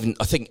 I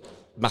think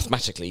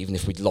mathematically, even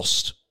if we'd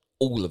lost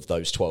all of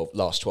those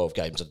last 12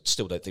 games, I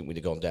still don't think we'd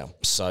have gone down.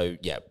 So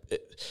yeah,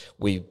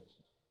 we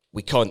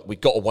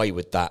got away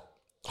with that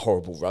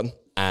horrible run,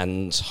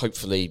 and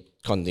hopefully,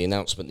 kind of the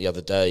announcement the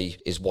other day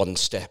is one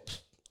step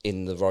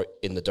in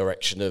the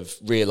direction of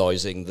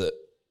realising that,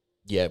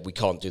 yeah, we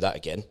can't do that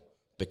again,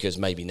 because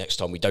maybe next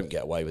time we don't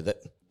get away with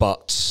it.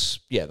 But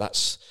yeah,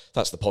 that's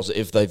the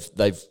positive.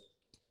 They've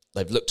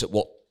looked at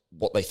what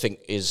they think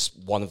is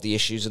one of the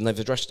issues and they've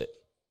addressed it.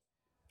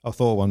 I've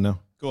thought of one now.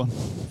 Go on.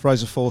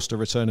 Fraser Forster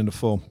returning to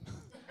form.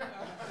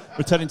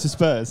 Returning to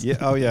Spurs? Yeah.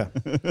 Oh yeah.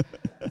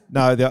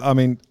 No,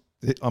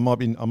 I might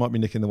be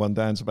nicking the one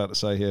Dan's about to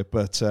say here,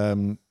 but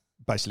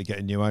basically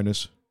getting new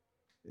owners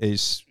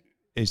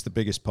is the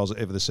biggest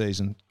positive of the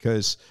season,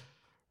 because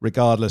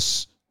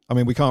regardless,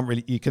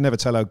 you can never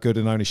tell how good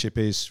an ownership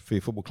is for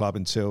your football club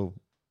until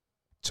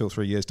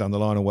 3 years down the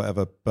line or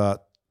whatever.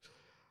 But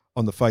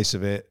on the face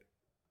of it,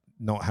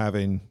 not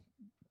having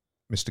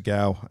Mr.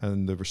 Gow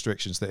and the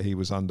restrictions that he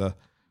was under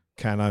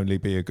can only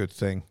be a good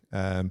thing.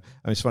 And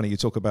it's funny, you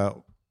talk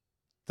about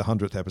the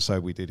 100th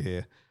episode we did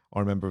here. I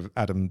remember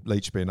Adam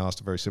Leach being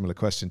asked a very similar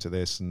question to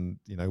this, and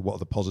what are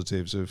the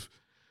positives of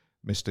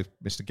Mr.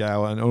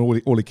 Gow, and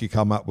all he could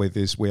come up with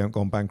is we haven't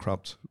gone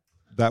bankrupt.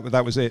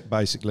 That was it,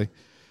 basically.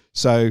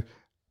 So,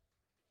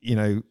 we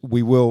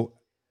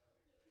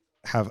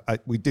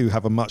do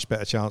have a much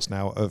better chance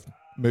now of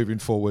moving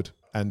forward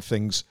and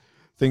things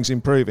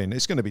improving.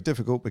 It's going to be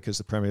difficult because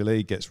the Premier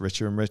League gets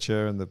richer and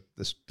richer, and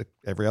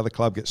every other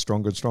club gets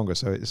stronger and stronger.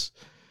 So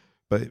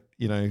but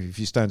if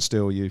you stand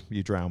still,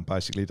 you drown,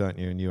 basically, don't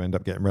you? And you end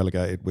up getting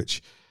relegated,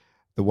 which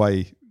the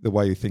way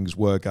things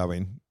were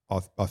going,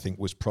 I think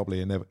was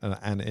probably an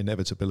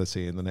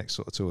inevitability in the next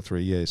sort of 2 or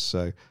 3 years.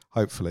 So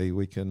hopefully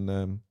we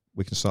can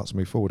start to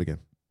move forward again.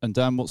 And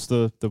Dan, what's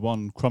the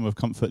one crumb of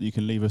comfort you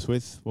can leave us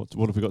with? What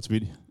have we got to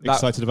be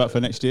excited about for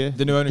next year?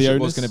 The new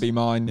ownership was going to be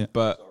mine,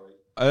 but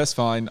that's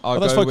fine.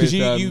 That's fine, because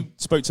you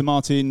spoke to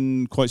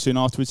Martin quite soon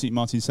afterwards,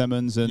 Martin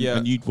Semmons,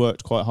 and you'd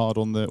worked quite hard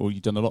on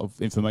you'd done a lot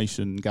of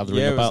information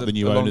gathering about the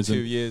new owners. 2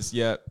 years,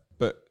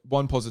 But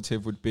one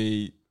positive would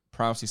be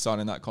Prowsey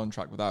signing that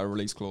contract without a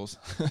release clause.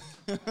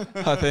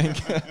 I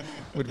think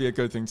would be a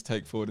good thing to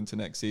take forward into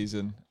next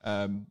season.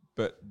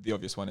 But the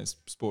obvious one is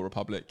Sport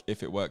Republic,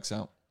 if it works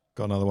out.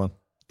 Got another one.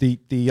 The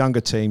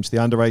younger teams, the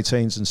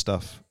under-18s and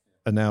stuff,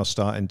 are now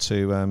starting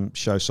to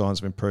show signs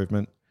of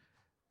improvement.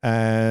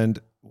 And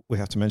we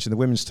have to mention the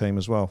women's team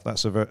as well.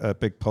 That's a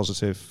big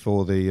positive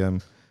for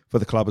the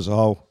club as a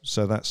whole.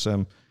 So that's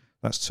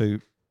two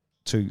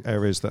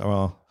areas that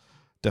are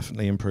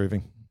definitely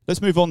improving.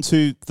 Let's move on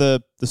to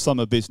the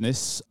summer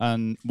business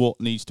and what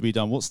needs to be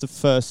done. What's the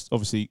first?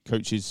 Obviously,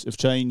 coaches have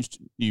changed.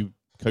 New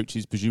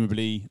coaches,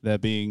 presumably, they're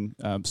being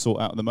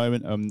sought out at the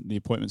moment. The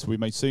appointments will be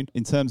made soon.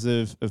 In terms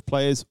of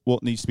players,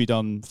 what needs to be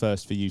done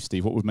first for you,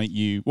 Steve? What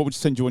would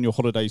send you on your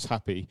holidays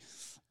happy,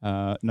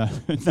 knowing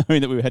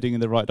that we were heading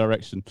in the right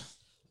direction?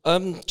 I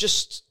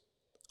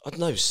don't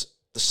know,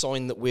 the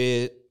sign that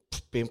we're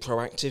being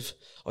proactive.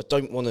 I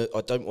don't want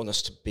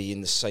us to be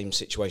in the same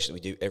situation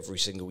that we do every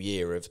single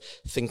year of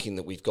thinking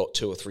that we've got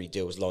 2 or 3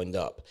 deals lined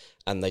up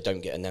and they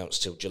don't get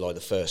announced till July the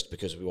 1st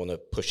because we want to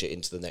push it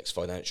into the next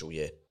financial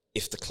year.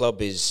 If the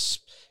club is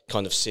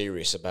kind of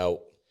serious about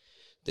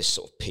this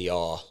sort of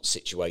PR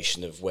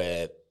situation of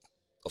where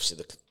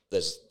obviously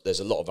there's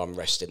a lot of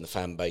unrest in the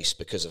fan base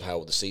because of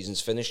how the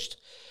season's finished,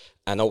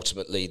 and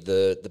ultimately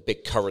the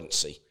big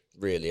currency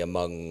really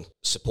among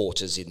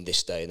supporters in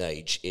this day and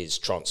age is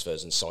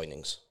transfers and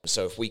signings.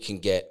 So if we can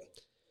get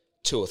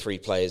 2 or 3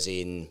 players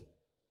in,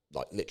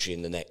 like literally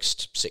in the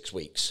next 6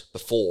 weeks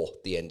before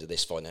the end of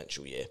this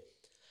financial year,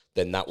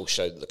 then that will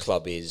show that the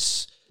club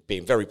is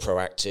being very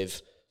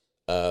proactive.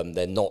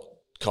 They're not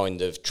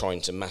kind of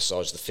trying to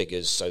massage the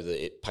figures so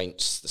that it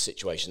paints the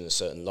situation in a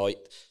certain light.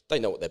 They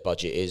know what their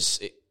budget is.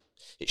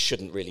 It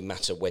shouldn't really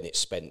matter when it's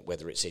spent,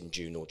 whether it's in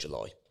June or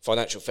July.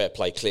 Financial fair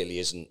play clearly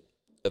isn't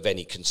of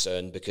any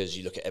concern because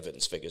you look at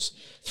Everton's figures,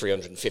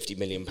 £350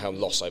 million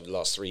loss over the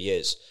last 3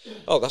 years.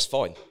 Oh, that's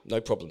fine.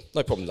 No problem,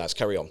 lads,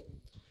 carry on.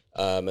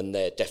 And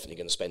they're definitely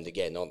going to spend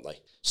again, aren't they?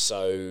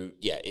 So,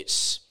 yeah,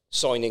 it's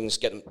signings,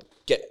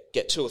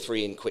 get 2 or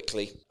 3 in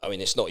quickly. I mean,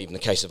 it's not even a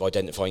case of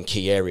identifying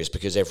key areas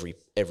because every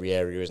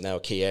area is now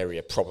a key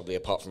area, probably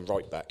apart from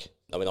right back.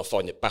 I mean, I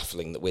find it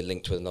baffling that we're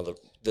linked with another.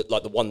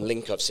 Like the one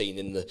link I've seen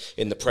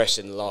in the press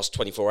in the last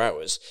 24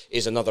 hours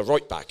is another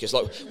right back. It's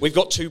like we've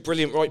got 2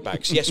 brilliant right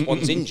backs. Yes,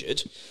 one's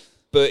injured,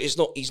 but he's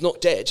not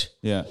dead.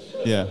 Yeah.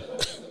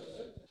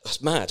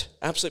 That's mad,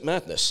 absolute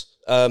madness.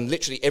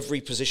 Literally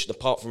every position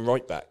apart from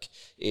right back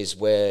is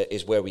where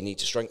we need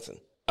to strengthen.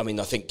 I mean,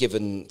 I think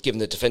given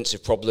the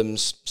defensive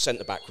problems,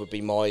 centre back would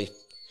be my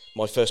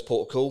first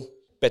port of call.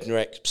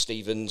 Bednarek,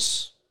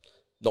 Stevens,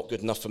 not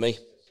good enough for me.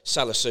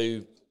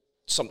 Salisu,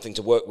 something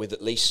to work with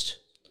at least.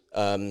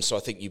 So I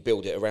think you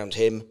build it around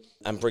him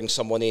and bring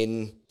someone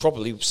in,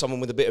 probably someone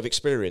with a bit of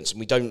experience. And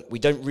we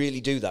don't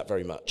really do that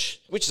very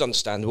much, which is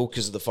understandable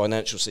because of the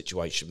financial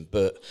situation.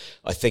 But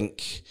I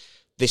think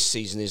this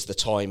season is the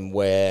time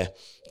where,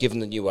 given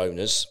the new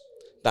owners,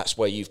 that's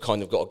where you've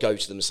kind of got to go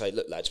to them and say,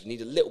 look, lads, we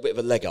need a little bit of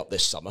a leg up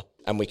this summer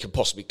and we can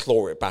possibly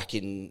claw it back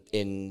in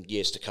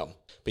years to come.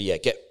 But yeah,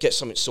 get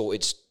something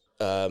sorted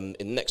in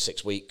the next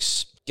 6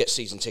 weeks. Get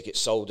season tickets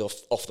sold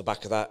off the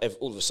back of that.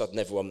 All of a sudden,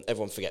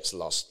 everyone forgets the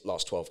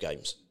last 12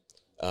 games,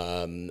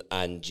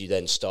 and you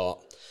then start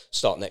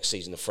next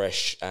season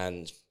afresh.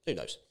 And who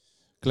knows?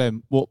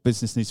 Glenn, what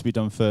business needs to be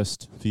done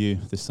first for you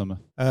this summer?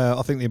 I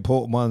think the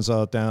important ones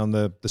are down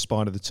the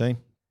spine of the team,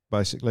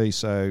 basically.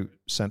 So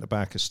centre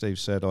back, as Steve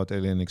said,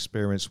 ideally an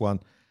experienced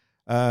one.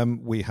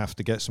 We have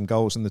to get some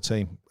goals in the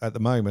team. At the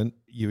moment,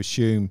 you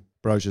assume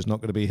Brozier's not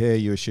going to be here.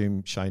 You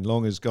assume Shane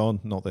Long is gone.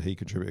 Not that he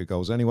contributed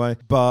goals anyway.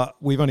 But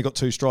we've only got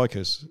 2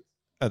 strikers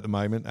at the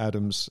moment,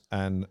 Adams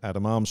and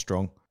Adam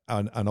Armstrong.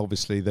 And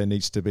obviously there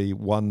needs to be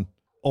one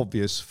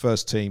obvious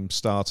first-team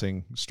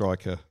starting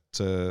striker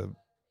to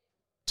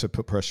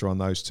put pressure on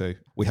those 2.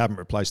 We haven't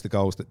replaced the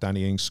goals that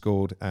Danny Ings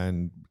scored,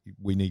 and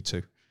we need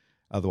to.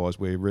 Otherwise,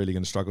 we're really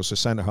going to struggle. So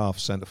centre-half,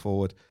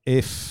 centre-forward.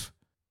 If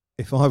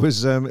I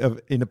was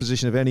in a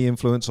position of any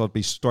influence, I'd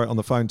be straight on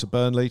the phone to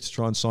Burnley to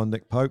try and sign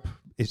Nick Pope.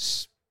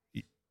 It's,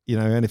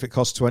 and if it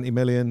costs 20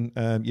 million,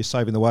 you're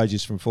saving the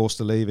wages from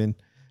Forster leaving.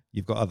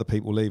 You've got other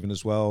people leaving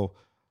as well.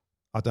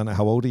 I don't know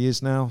how old he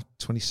is now,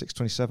 26,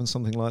 27,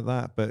 something like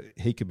that. But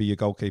he could be your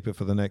goalkeeper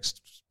for the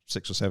next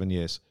 6 or 7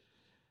 years.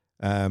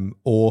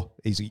 Or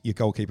he's your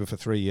goalkeeper for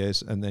 3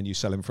 years and then you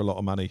sell him for a lot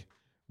of money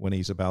when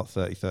he's about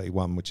 30,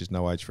 31, which is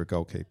no age for a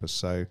goalkeeper.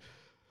 So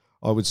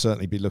I would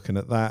certainly be looking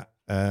at that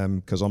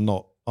because I'm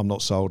not I'm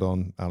not sold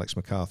on Alex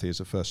McCarthy as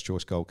a first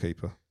choice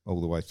goalkeeper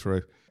all the way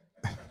through.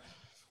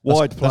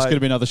 That's going to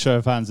be another show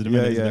of hands in a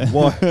minute.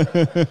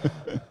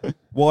 Yeah.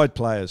 Wide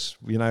players.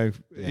 You know,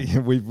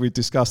 we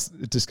discussed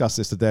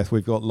this to death.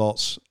 We've got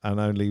lots, and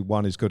only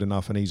one is good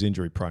enough, and he's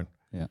injury prone.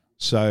 Yeah.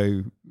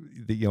 So,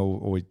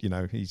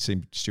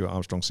 Stuart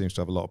Armstrong seems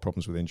to have a lot of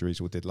problems with injuries,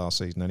 or did last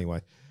season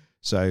anyway.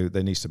 So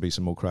there needs to be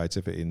some more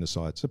creativity in the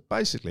side. So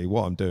basically,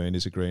 what I'm doing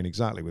is agreeing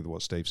exactly with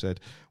what Steve said,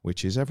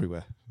 which is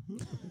everywhere.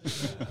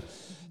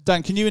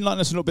 Dan, can you enlighten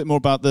us a little bit more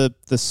about the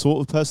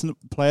sort of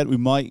player that we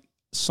might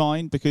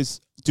sign? Because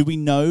do we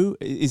know,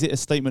 is it a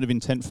statement of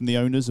intent from the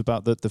owners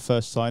about the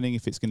first signing,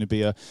 if it's going to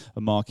be a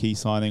marquee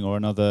signing or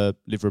another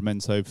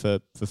Livramento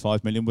for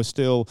 5 million? We're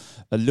still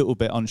a little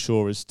bit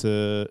unsure as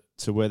to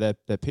where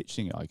they're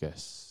pitching it, I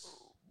guess.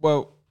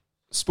 Well,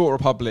 Sport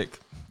Republic,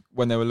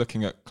 when they were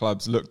looking at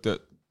clubs, looked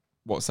at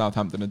what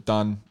Southampton had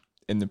done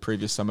in the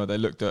previous summer. They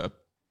looked at a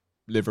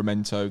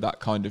Livramento, that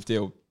kind of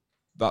deal.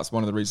 That's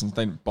one of the reasons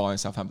they didn't buy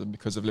Southampton,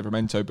 because of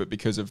Livramento, but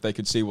because of they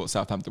could see what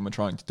Southampton were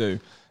trying to do.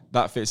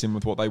 That fits in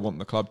with what they want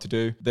the club to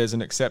do. There's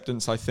an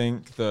acceptance, I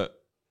think, that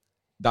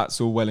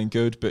that's all well and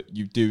good, but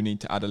you do need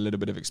to add a little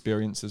bit of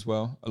experience as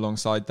well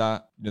alongside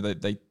that. You know,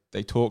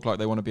 they talk like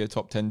they want to be a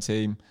top 10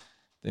 team.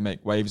 They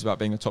make waves about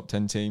being a top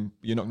 10 team.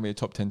 You're not going to be a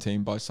top 10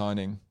 team by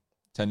signing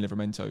 10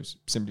 Livramentos,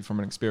 simply from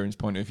an experience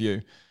point of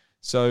view.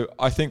 So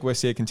I think we'll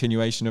see a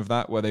continuation of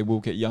that, where they will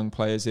get young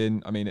players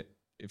in. I mean,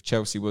 if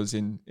Chelsea was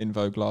in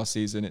vogue last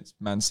season, it's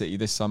Man City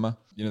this summer.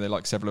 You know, they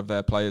like several of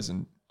their players,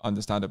 and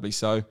understandably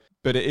so.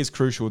 But it is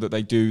crucial that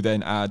they do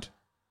then add,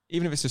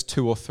 even if it's just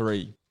 2 or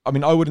 3. I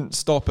mean, I wouldn't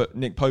stop at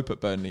Nick Pope at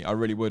Burnley. I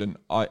really wouldn't.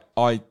 I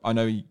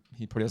know he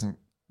probably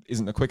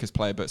isn't the quickest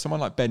player, but someone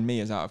like Ben Mee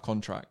is out of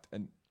contract,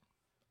 and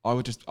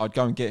I'd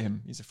go and get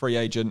him. He's a free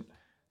agent.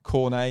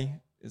 Cornet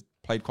has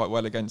played quite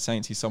well against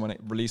Saints. He's someone at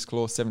release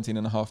clause,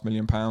 £17.5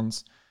 million.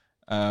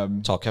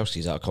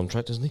 Tarkowski's out of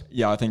contract, isn't he?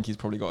 Yeah, I think he's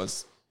probably got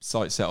his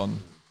sights set on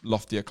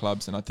loftier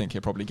clubs, and I think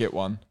he'll probably get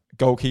one.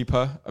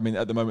 Goalkeeper, I mean,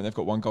 at the moment they've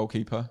got one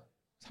goalkeeper.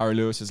 Harry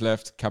Lewis has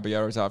left.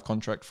 Caballero's out of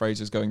contract.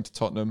 Fraser's going to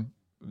Tottenham.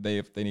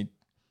 They need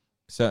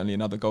certainly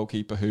another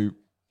goalkeeper who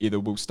either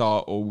will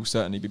start or will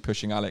certainly be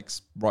pushing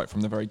Alex right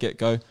from the very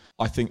get-go.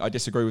 I think I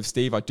disagree with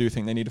Steve. I do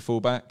think they need a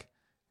fullback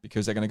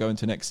because they're going to go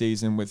into next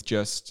season with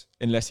just,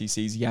 unless he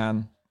sees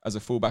Jan as a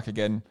fullback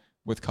again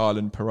with Kyle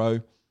and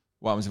Perrault,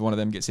 what happens if one of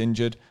them gets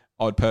injured?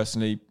 I'd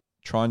personally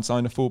try and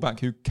sign a fullback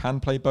who can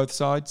play both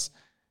sides.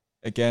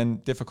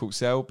 Again, difficult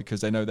sell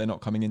because they know they're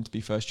not coming in to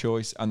be first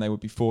choice, and they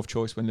would be fourth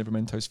choice when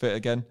Livramento's fit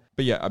again.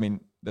 But yeah, I mean,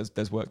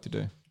 there's work to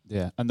do.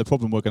 Yeah, and the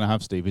problem we're going to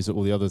have, Steve, is that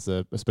all the others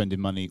are spending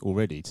money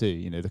already too.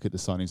 You know, look at the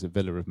signings that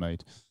Villa have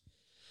made.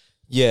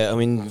 Yeah, I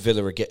mean,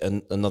 Villa are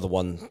getting another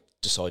one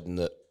deciding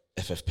that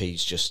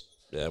FFP's just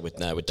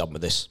we're done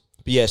with this.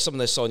 But yeah, some of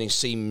their signings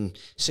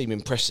seem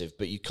impressive,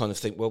 but you kind of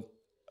think, well,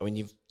 I mean,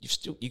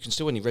 you can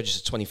still only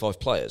register 25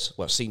 players,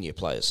 well, senior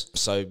players.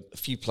 So a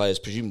few players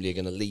presumably are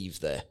going to leave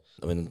there.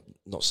 I mean,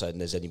 I'm not saying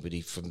there's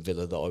anybody from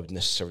Villa that I would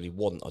necessarily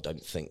want, I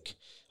don't think.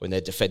 I mean,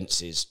 their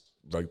defence is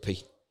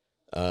ropey.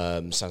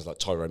 Sounds like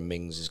Tyrone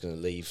Mings is going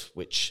to leave,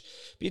 which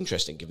would be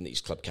interesting given that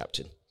he's club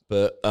captain.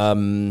 But,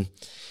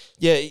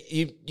 yeah,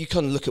 you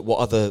kind of look at what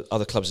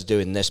other clubs are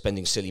doing, they're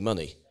spending silly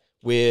money.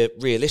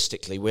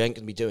 Realistically, we ain't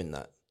going to be doing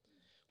that.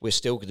 We're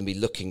still going to be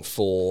looking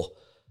for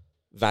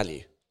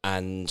value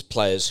and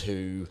players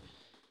who,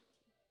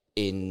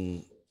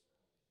 in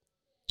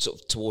sort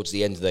of towards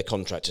the end of their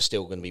contract, are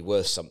still going to be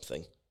worth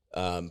something,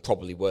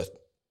 probably worth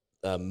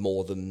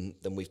more than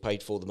we've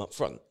paid for them up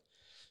front.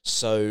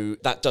 So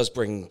that does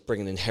bring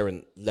an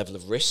inherent level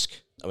of risk.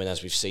 I mean,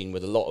 as we've seen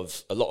with a lot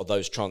of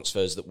those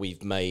transfers that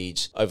we've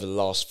made over the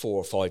last 4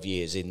 or 5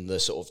 years in the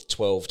sort of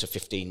 12 to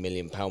 15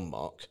 million pound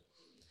mark,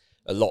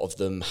 a lot of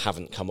them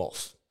haven't come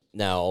off.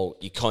 Now,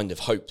 you kind of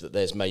hope that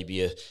there's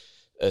maybe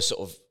a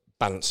sort of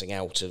balancing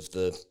out of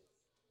the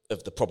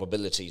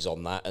probabilities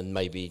on that, and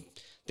maybe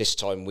this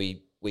time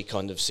we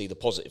kind of see the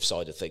positive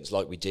side of things,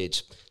 like we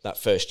did that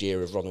first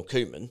year of Ronald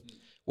Koeman,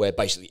 where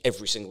basically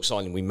every single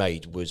signing we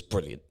made was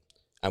brilliant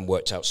and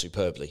worked out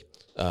superbly,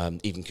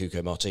 even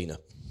Cuco Martina.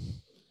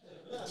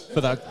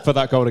 For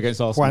that goal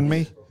against Arsenal.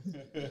 Juanmi?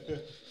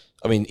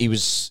 I mean, he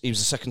was the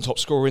second top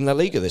scorer in La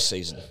Liga this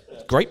season.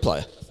 Great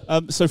player.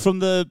 So from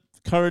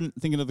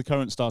thinking of the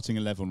current starting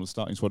 11 or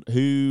starting squad,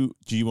 who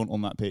do you want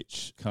on that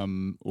pitch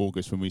come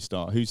August when we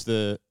start? Who's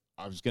I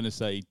was going to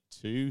say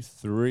 2,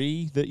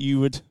 3 that you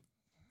would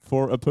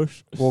for a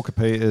push?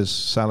 Walker-Peters,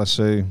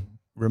 Salisu,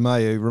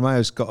 Romeu.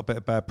 Romeo's got a bit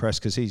of bad press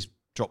because he's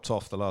dropped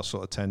off the last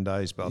sort of 10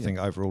 days, but I think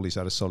overall he's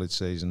had a solid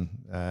season.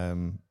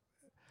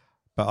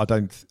 But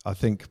I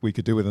think we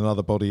could do with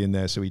another body in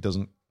there so he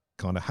doesn't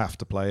kind of have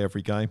to play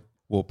every game.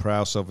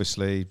 Ward-Prowse,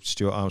 obviously,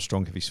 Stuart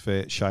Armstrong if he's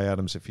fit, Shay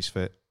Adams if he's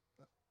fit.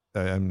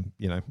 Other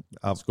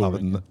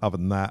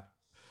than that.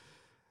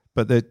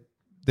 But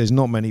there's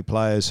not many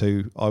players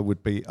who I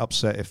would be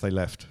upset if they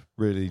left.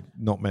 Really,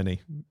 not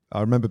many.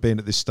 I remember being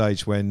at this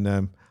stage when,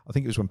 I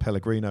think it was when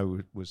Pellegrino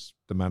was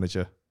the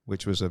manager,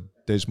 which was a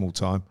dismal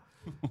time.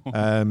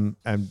 And,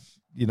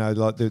 you know,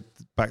 like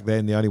back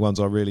then, the only ones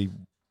I really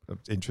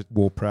interested,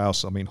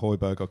 Ward-Prowse, I mean,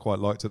 Højbjerg I quite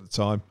liked at the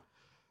time.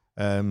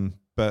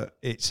 But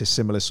it's a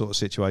similar sort of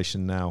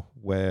situation now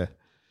where,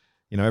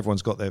 you know,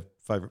 everyone's got their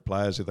favourite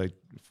players who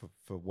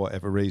for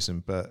whatever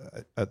reason.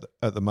 But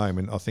at the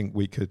moment, I think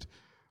we could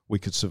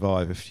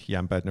survive if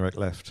Jan Bednarek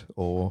left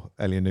or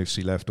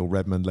Elyounoussi left or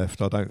Redmond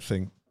left. I don't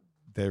think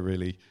they're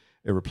really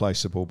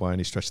irreplaceable by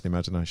any stretch of the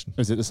imagination.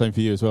 Is it the same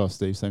for you as well,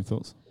 Steve? Same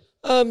thoughts?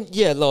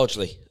 Yeah,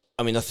 largely.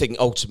 I mean, I think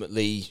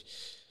ultimately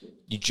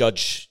you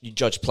judge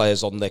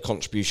players on their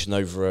contribution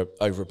over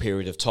a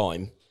period of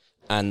time,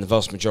 and the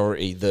vast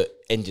majority that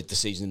ended the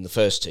season in the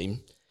first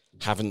team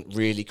haven't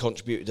really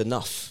contributed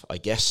enough, I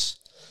guess.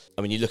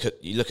 I mean, you look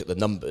at the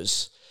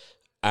numbers,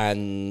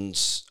 and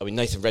I mean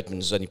Nathan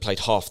Redmond's only played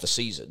half the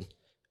season,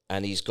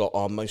 and he's got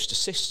our most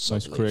assists,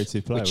 most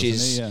creative player,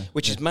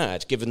 which is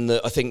mad. Given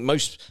that I think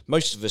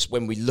most of us,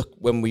 when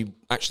we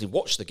actually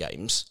watch the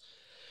games,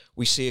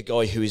 we see a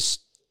guy who is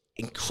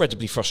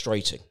incredibly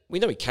frustrating. We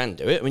know he can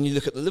do it. I mean, you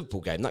look at the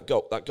Liverpool game; that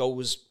goal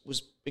was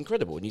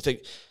incredible, and you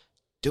think,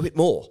 do it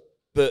more.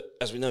 But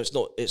as we know,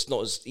 it's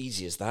not as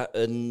easy as that,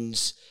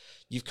 and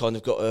you've kind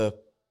of got to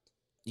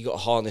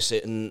harness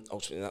it, and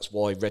ultimately that's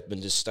why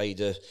Redmond has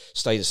stayed a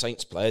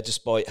Saints player,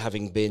 despite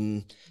having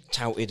been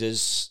touted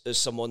as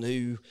someone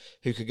who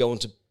could go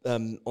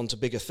onto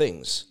bigger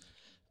things.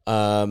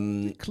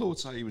 Did Claude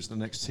say he was the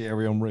next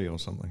Thierry Henry or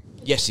something?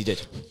 Yes, he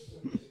did.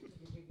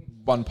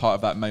 one part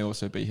of that may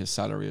also be his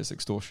salary is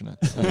extortionate.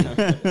 So,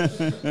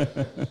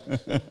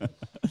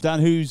 Dan,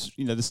 who's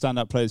the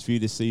standout players for you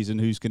this season?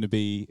 Who's going to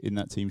be in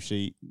that team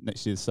sheet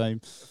next year? The same.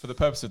 For the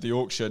purpose of the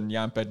auction,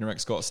 Jan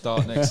Bednarek's got to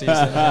start next season.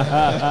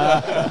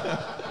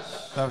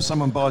 If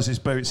someone buys his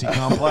boots, he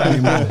can't play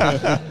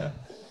anymore.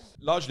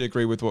 Largely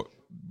agree with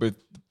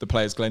the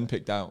players Glenn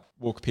picked out.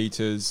 Walker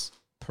Peters,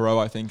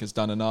 Perot, I think, has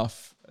done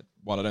enough.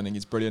 While I don't think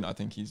he's brilliant, I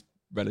think he's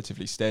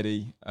relatively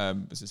steady.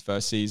 It was his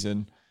first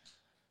season.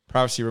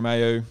 Prowse,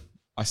 Romeo,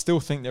 I still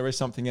think there is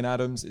something in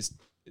Adams.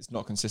 It's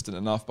not consistent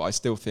enough, but I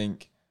still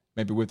think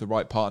maybe with the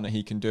right partner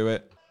he can do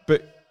it.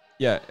 But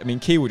yeah, I mean,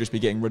 key will just be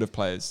getting rid of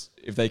players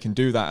if they can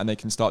do that and they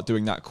can start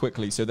doing that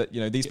quickly, so that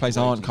these players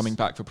aren't coming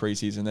back for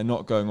pre-season. They're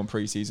not going on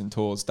pre-season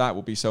tours. That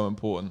will be so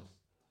important.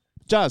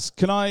 Jazz,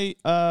 can I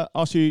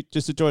ask you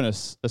just to join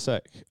us a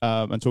sec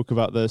and talk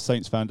about the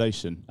Saints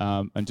Foundation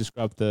and just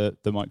grab the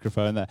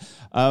microphone there.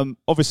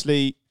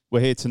 Obviously, we're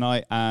here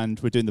tonight and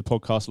we're doing the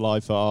podcast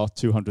live for our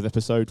 200th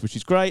episode, which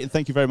is great. And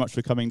thank you very much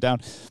for coming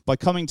down. By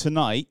coming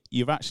tonight,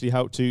 you've actually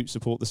helped to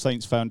support the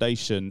Saints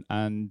Foundation,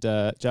 and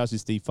Jazz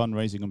is the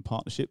fundraising and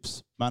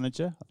partnerships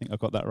manager. I think I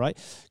got that right.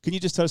 Can you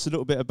just tell us a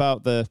little bit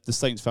about the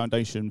Saints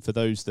Foundation for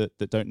those that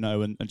don't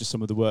know, and just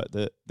some of the work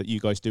that you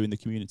guys do in the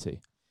community?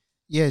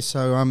 Yeah,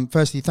 so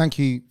firstly, thank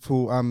you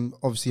for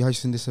obviously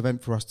hosting this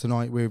event for us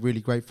tonight. We're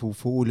really grateful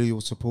for all of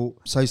your support.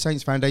 So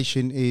Saints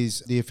Foundation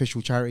is the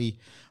official charity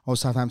of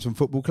Southampton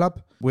Football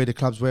Club. We're the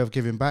club's way of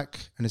giving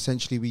back, and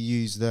essentially we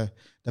use the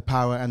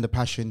power and the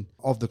passion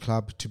of the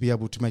club to be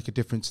able to make a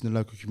difference in the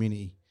local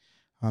community.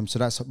 So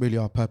that's really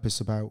our purpose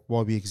about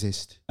why we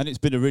exist. And it's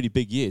been a really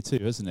big year too,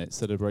 hasn't it?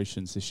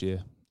 Celebrations this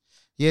year.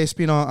 Yeah, it's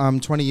been our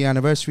 20-year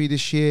anniversary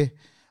this year.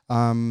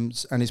 And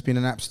it's been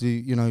an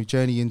absolute,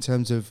 journey in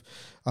terms of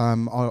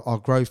our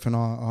growth and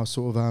our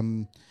sort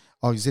of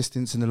our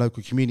existence in the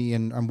local community,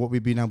 and what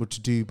we've been able to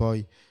do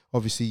by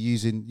obviously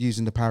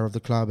using the power of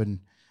the club and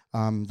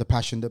the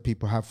passion that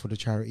people have for the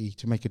charity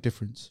to make a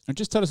difference. And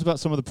just tell us about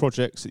some of the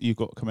projects that you've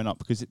got coming up,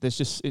 because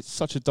it's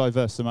such a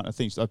diverse amount of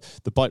things.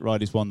 The bike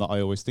ride is one that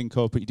I always think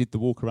of, but you did the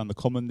walk around the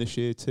Common this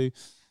year too.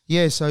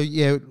 Yeah, so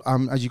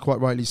as you quite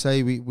rightly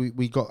say,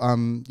 we got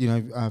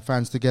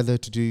fans together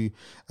to do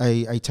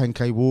a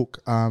 10k walk,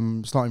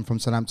 starting from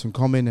Southampton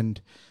Common,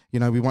 and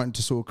we wanted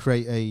to sort of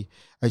create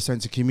a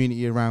sense of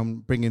community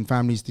around bringing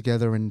families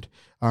together and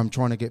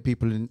trying to get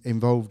people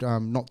involved,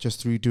 not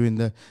just through doing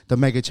the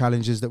mega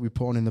challenges that we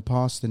put on in the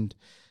past. And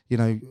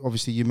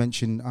obviously you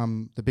mentioned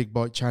the Big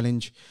Bike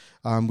Challenge.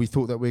 We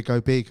thought that we'd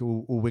go big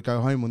or we'd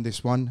go home on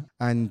this one,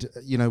 and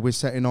we're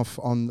setting off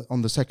on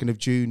the 2nd of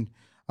June.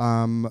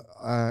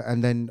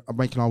 And then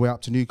making our way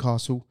up to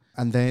Newcastle,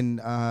 and then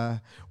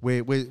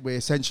we're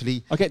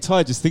essentially... I get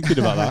tired just thinking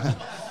about that.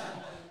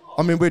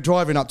 I mean, we're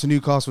driving up to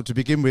Newcastle to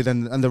begin with,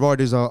 and the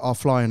riders are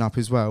flying up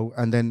as well,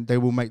 and then they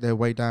will make their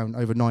way down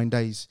over 9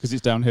 days. Because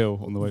it's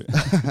downhill on the way.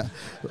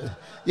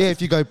 Yeah,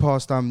 if you go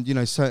past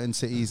certain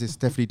cities, it's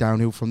definitely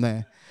downhill from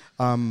there.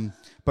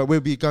 But we'll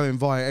be going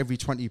via every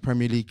 20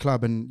 Premier League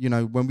club, and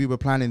when we were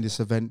planning this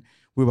event,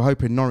 we were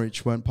hoping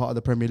Norwich weren't part of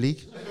the Premier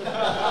League.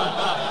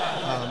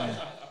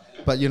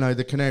 But,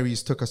 the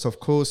Canaries took us off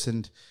course,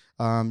 and,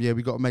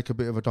 we got to make a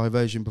bit of a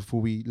diversion before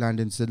we land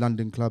into the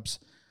London clubs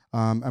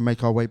and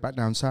make our way back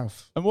down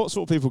south. And what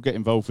sort of people get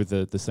involved with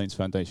the Saints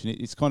Foundation?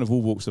 It's kind of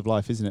all walks of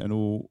life, isn't it, and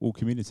all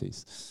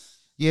communities?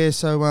 Yeah,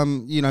 so,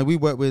 we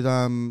work with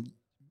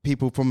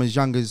people from as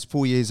young as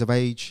 4 years of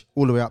age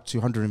all the way up to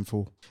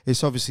 104.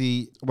 It's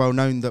obviously well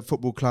known that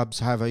football clubs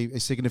have a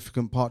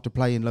significant part to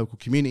play in local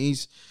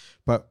communities.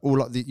 But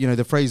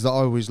the phrase that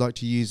I always like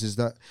to use is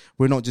that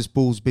we're not just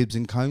balls, bibs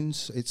and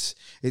cones.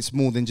 It's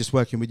more than just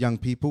working with young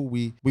people.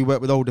 We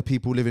work with older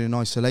people living in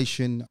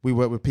isolation. We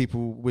work with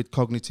people with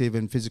cognitive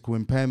and physical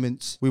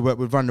impairments. We work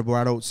with vulnerable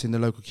adults in the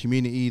local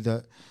community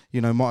that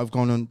might have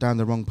gone down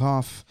the wrong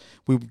path.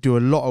 We do a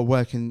lot of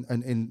work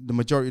in the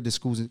majority of the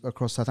schools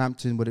across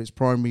Southampton, whether it's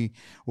primary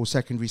or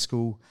secondary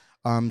school.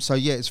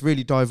 It's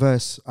really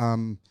diverse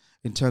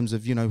in terms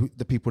of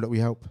the people that we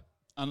help.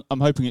 And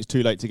I'm hoping it's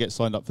too late to get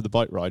signed up for the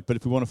bike ride, but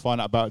if we want to find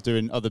out about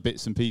doing other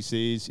bits and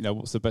pieces,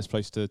 what's the best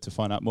place to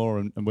find out more,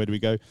 and where do we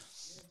go?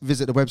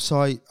 Visit the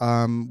website.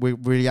 We're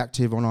really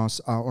active on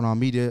our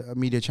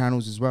media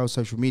channels as well,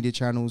 social media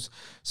channels.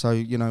 So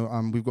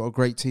we've got a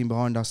great team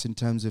behind us in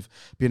terms of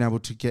being able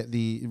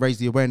to raise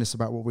the awareness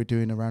about what we're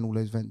doing around all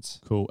those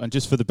events. Cool. And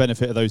just for the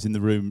benefit of those in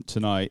the room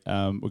tonight,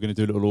 we're going to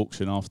do a little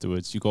auction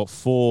afterwards. You've got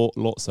 4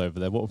 lots over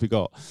there. What have we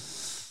got?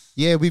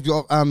 Yeah, we've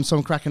got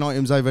some cracking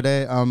items over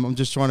there. I'm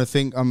just trying to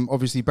think.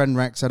 Obviously,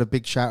 Bednarek's had a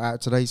big shout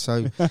out today,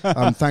 so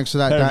thanks for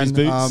that,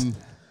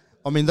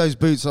 Dan. Those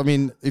boots,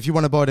 if you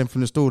want to buy them from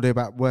the store, they're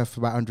worth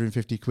about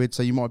 150 quid,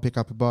 so you might pick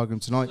up a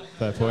bargain tonight.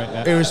 Fair point,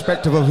 yeah.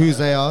 Irrespective of whose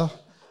they are.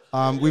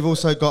 We've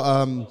also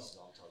got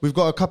we've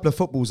got a couple of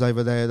footballs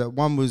over there. That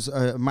one was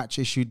a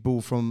match-issued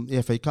ball from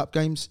the FA Cup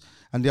games,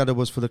 and the other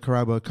was for the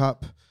Carabao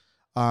Cup.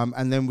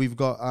 And then we've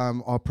got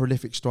our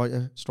prolific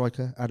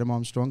striker, Adam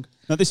Armstrong.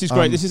 Now, this is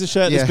great. This is a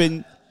shirt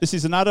this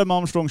is an Adam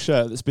Armstrong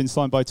shirt that's been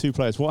signed by 2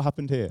 players. What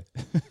happened here?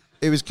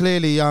 It was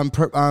clearly,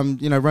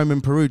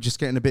 Roman Peru just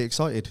getting a bit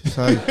excited.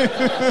 So,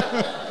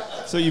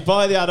 so you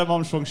buy the Adam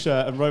Armstrong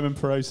shirt, and Roman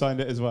Peru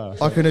signed it as well.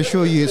 I can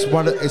assure you,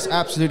 it's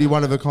absolutely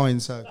one of a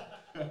kind. So,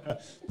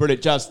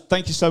 brilliant, Jazz.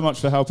 Thank you so much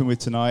for helping with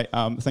tonight.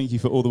 Thank you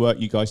for all the work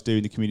you guys do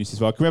in the community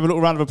as well. Can we have a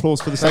little round of applause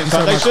for the Saints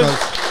Foundation?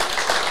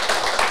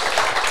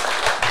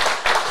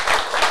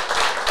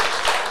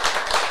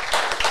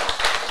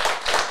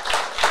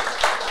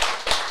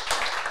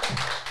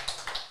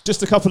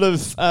 Just a couple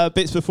of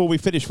bits before we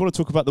finish. I want to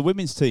talk about the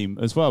women's team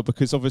as well,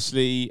 because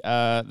obviously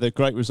the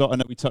great result, I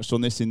know we touched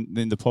on this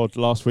in the pod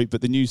last week, but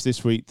the news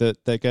this week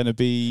that they're going to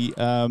be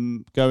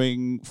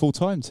going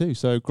full-time too.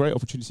 So great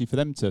opportunity for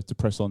them to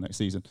press on next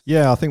season.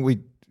 Yeah, I think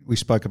we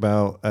spoke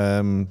about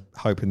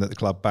hoping that the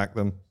club backed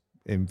them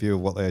in view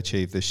of what they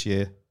achieved this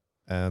year,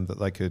 and that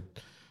they could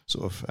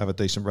sort of have a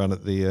decent run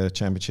at the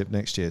championship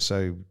next year.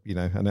 So,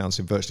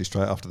 announcing virtually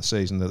straight after the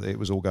season that it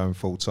was all going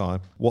full time.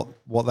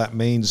 What that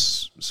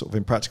means sort of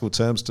in practical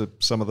terms to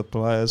some of the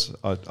players,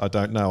 I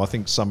don't know. I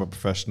think some are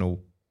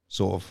professional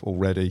sort of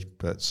already,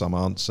 but some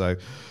aren't. So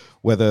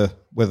whether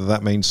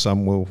that means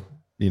some will,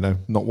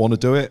 not want to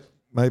do it,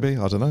 maybe,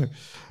 I don't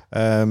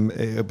know.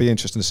 It'll be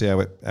interesting to see how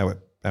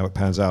it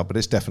pans out, but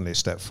it's definitely a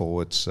step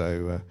forward.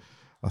 So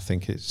I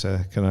think it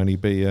can only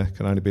be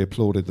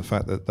applauded, the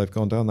fact that they've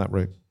gone down that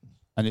route.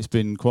 And it's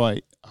been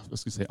quite, I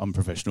was going to say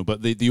unprofessional,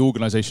 but the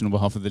organisation on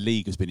behalf of the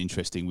league has been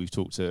interesting. We've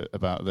talked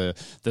about the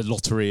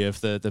lottery of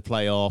the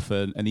playoff,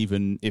 and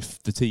even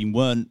if the team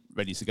weren't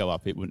ready to go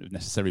up, it wouldn't have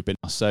necessarily been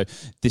us. So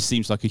this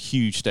seems like a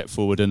huge step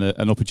forward and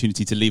an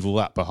opportunity to leave all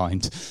that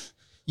behind.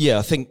 Yeah,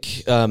 I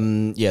think,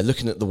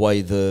 looking at the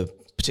way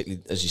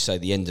particularly, as you say,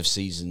 the end of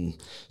season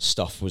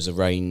stuff was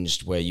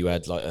arranged, where you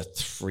had like a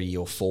 3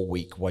 or 4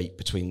 week wait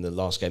between the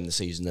last game of the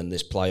season and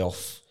this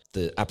playoff,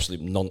 the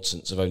absolute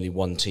nonsense of only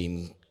one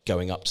team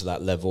going up to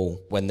that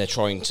level, when they're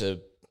trying to,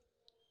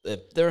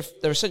 they're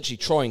essentially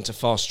trying to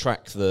fast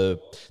track the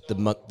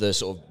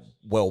sort of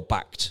well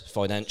backed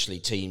financially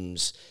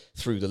teams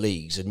through the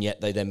leagues, and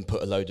yet they then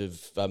put a load of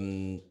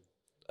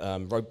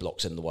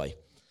roadblocks in the way.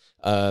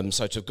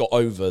 So to have got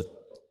over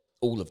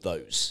all of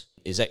those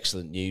is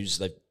excellent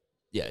news.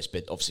 It's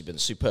obviously been a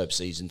superb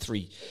season.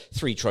 Three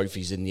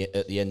trophies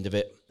at the end of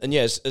it. And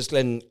yeah, as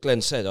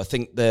Glenn said, I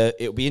think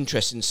it'll be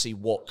interesting to see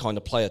what kind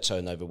of player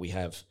turnover we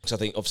have. Because I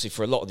think obviously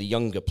for a lot of the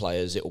younger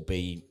players, it'll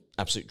be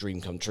absolute dream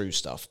come true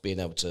stuff, being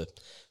able to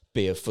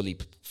be a fully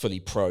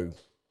pro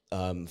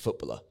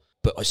footballer.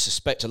 But I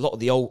suspect a lot of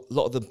the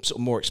sort of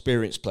more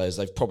experienced players,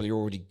 they've probably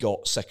already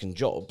got second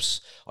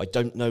jobs. I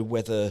don't know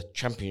whether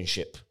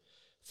Championship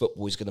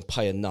football is going to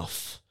pay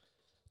enough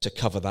to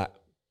cover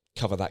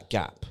that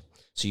gap.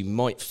 So you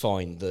might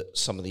find that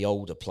some of the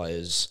older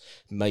players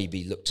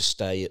maybe look to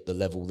stay at the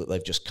level that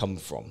they've just come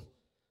from.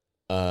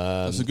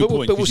 That's a good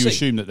point, because you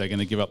assume that they're going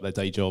to give up their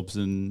day jobs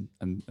and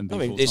be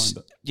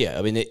full-time. Yeah,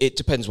 I mean, it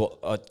depends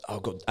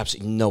I've got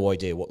absolutely no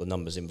idea what the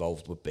numbers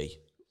involved would be,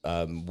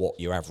 what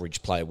your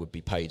average player would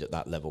be paid at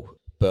that level.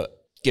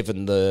 But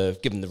given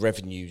the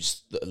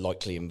revenues that are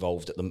likely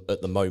involved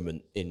at the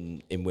moment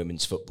in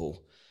women's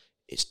football,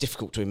 it's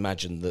difficult to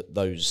imagine that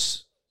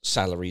those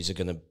salaries are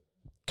going to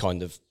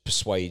kind of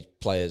persuade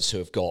players who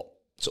have got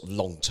sort of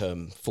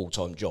long-term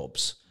full-time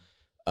jobs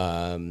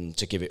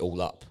to give it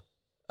all up.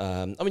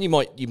 I mean, you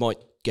might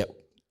get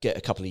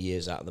a couple of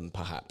years out of them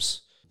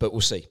perhaps, but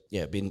we'll see.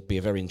 Yeah, be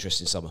a very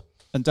interesting summer.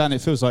 And Dan, it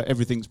feels like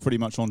everything's pretty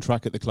much on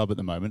track at the club at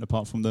the moment,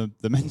 apart from the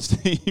men's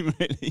team,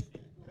 really.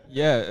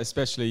 Yeah,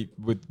 especially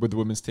with the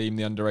women's team,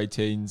 the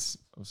under-18s,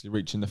 obviously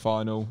reaching the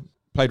final.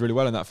 Played really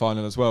well in that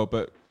final as well,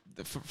 but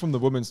from the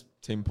women's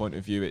team point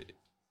of view, it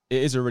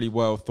is a really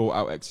well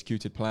thought-out,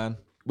 executed plan.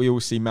 We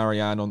all see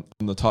Marianne on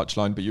the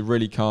touchline, but you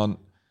really can't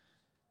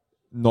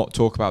not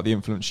talk about the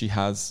influence she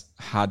has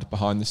had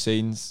behind the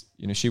scenes.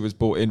 She was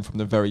brought in from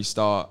the very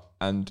start,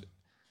 and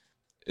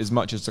as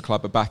much as the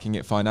club are backing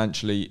it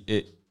financially,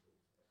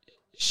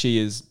 she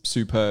is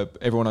superb.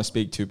 Everyone I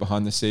speak to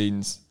behind the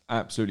scenes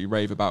absolutely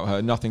rave about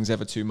her. Nothing's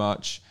ever too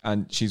much,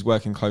 and she's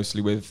working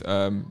closely with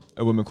a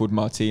woman called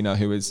Martina,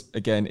 who is,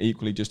 again,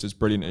 equally just as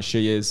brilliant as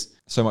she is.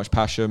 So much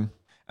passion.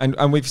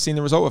 And we've seen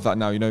the result of that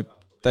now.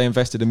 They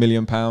invested £1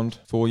 million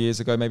 4 years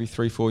ago, maybe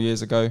 3-4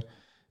 years ago.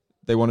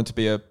 They wanted to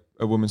be a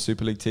Women's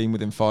Super League team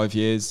within 5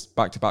 years.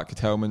 Back-to-back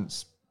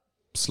curtailments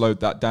slowed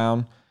that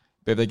down.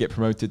 But if they get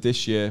promoted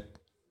this year,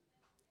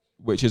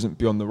 which isn't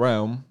beyond the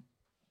realm,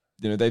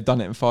 they've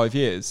done it in 5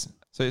 years.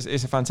 So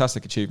it's a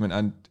fantastic achievement,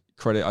 and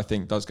credit, I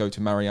think, does go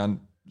to Marianne.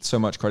 So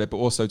much credit, but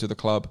also to the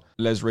club.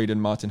 Les Reed and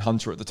Martin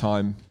Hunter at the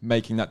time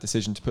making that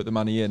decision to put the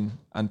money in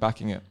and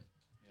backing it.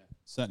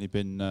 Certainly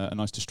been a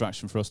nice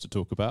distraction for us to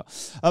talk about.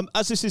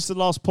 As this is the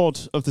last pod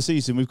of the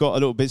season, we've got a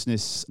little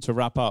business to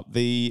wrap up.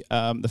 The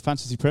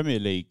Fantasy Premier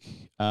League. Do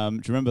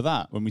you remember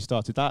that when we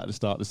started that at the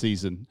start of the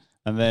season?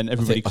 And then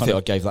everybody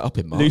I gave that up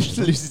in March.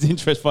 loses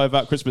interest by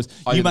about Christmas.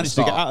 You managed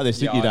to get out of this,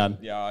 didn't you, Dan?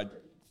 I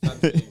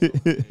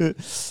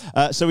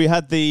So we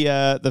had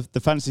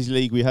the Fantasy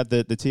League, we had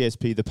the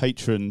TSP, the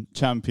Patron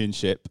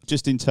Championship.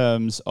 Just in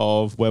terms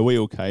of where we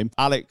all came,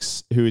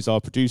 Alex, who is our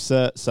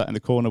producer, sat in the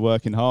corner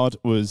working hard,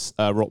 was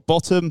rock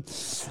bottom,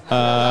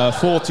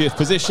 40th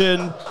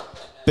position.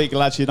 Big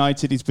Lads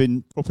United, he's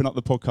been propping up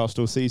the podcast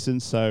all season,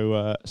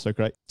 so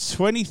great.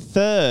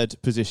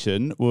 23rd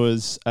position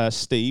was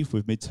Steve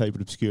with mid-table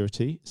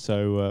obscurity,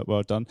 so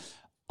well done.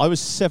 I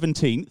was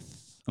 17th,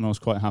 and I was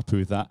quite happy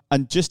with that.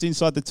 And just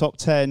inside the top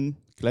 10,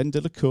 Glenn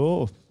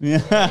Delacour.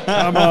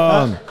 Come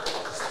on.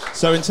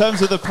 So in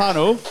terms of the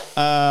panel,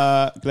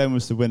 Glenn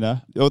was the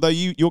winner. Although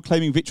you're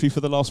claiming victory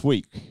for the last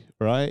week,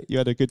 right? You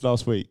had a good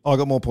last week. I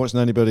got more points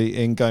than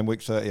anybody in game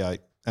week 38,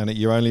 and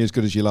you're only as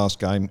good as your last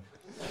game.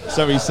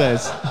 So he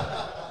says.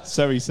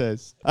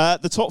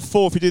 The top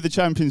four, if you do the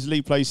Champions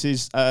League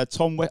places, I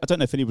don't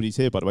know if anybody's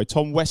here, by the way.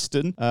 Tom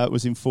Weston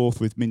was in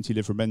fourth with Minty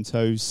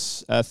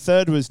Livramentos.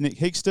 Third was Nick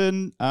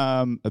Higston,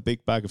 a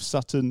big bag of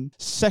Sutton.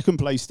 Second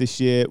place this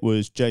year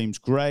was James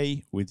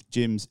Gray with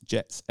Jim's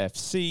Jets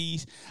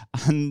FC.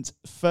 And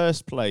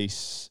first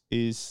place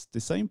is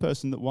the same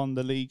person that won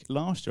the league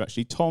last year,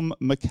 actually, Tom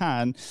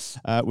McCann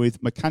with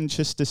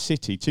Manchester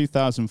City,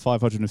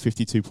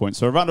 2,552 points.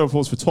 So a round of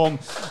applause for Tom,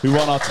 who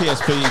won our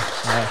TSP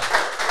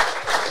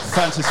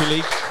Fantasy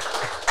League.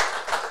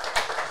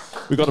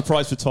 We've got a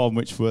prize for Tom,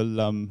 which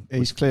will...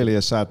 He's clearly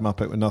a sad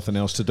muppet with nothing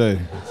else to do.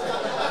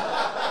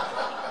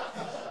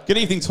 Good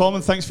evening, Tom,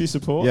 and thanks for your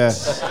support.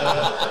 Yes.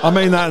 I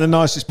mean that in the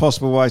nicest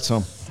possible way,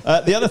 Tom.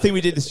 The other thing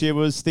we did this year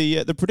was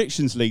the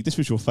Predictions League. This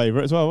was your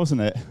favourite as well,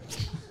 wasn't it?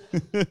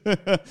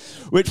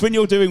 Which, when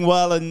you're doing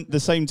well and the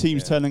same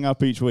team's turning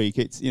up each week,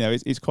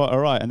 it's quite all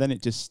right. And then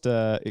it just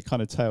it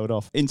kind of tailed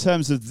off. In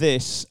terms of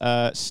this,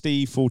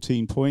 Steve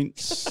 14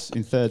 points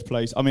in third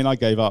place. I mean, I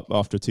gave up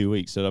after 2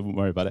 weeks, so I wouldn't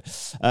worry about it.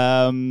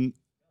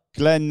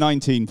 Glenn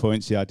 19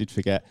 points. Yeah, I did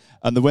forget.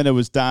 And the winner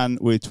was Dan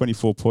with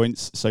 24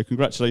 points. So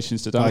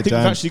congratulations to Dan. Hi, I think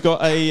Dan. we've actually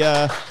got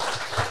a.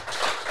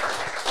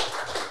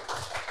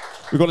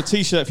 We've got a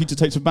T-shirt for you to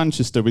take to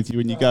Manchester with you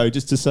when you go,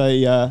 just to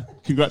say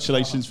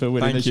congratulations for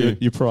winning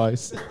your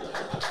prize.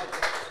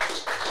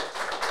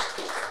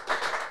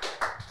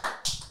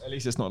 At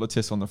least it's not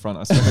Lettice on the front,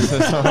 I suppose.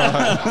 That's all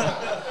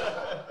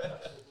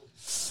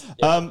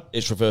right.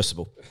 It's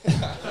reversible.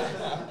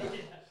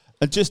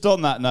 And just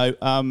on that note,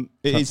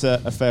 it is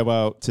a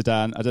farewell to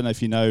Dan. I don't know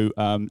if you know,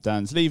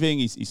 Dan's leaving.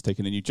 He's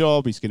taking a new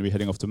job. He's going to be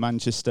heading off to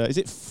Manchester. Is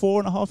it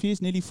 4.5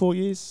 years, nearly 4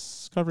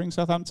 years covering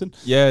Southampton?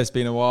 Yeah, it's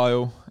been a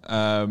while.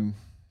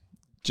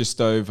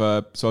 Just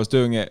over. So I was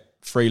doing it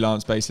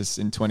freelance basis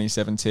in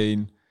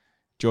 2017,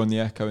 joined the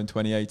Echo in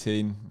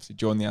 2018, obviously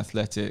joined the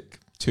Athletic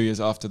 2 years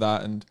after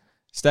that, and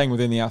staying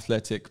within the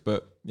Athletic,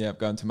 but yeah,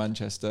 going to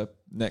Manchester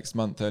next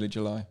month, early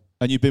July.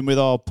 And you've been with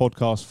our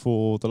podcast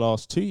for the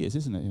last 2 years,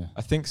 isn't it? Yeah.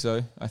 I think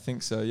so,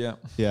 yeah.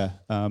 Yeah,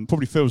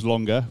 probably feels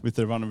longer with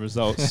the run of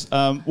results.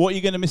 What are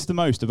you going to miss the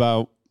most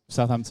about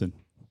Southampton?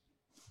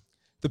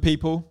 The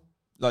people,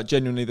 like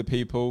genuinely the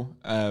people.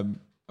 I've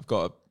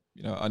got,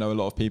 I know a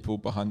lot of people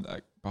behind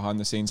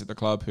the scenes at the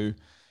club who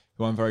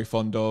I'm very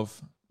fond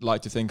of.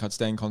 Like to think I'd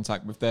stay in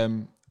contact with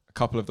them. A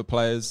couple of the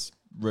players,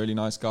 really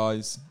nice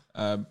guys.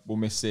 We'll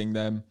miss seeing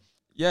them.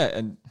 Yeah,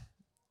 and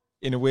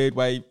in a weird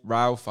way,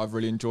 Ralph, I've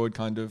really enjoyed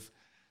kind of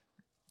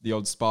the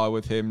odd spar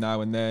with him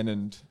now and then,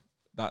 and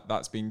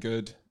that's been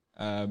good.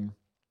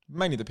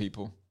 Mainly the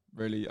people,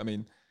 really. I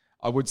mean,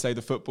 I would say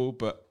the football,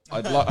 but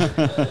I'd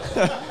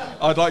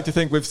like to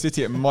think with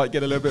City it might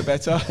get a little bit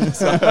better.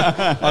 So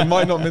I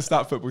might not miss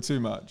that football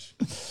too much.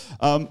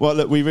 Well,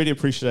 look, we really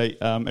appreciate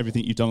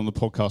everything you've done on the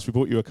podcast. We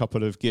brought you a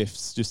couple of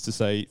gifts just to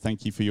say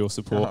thank you for your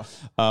support.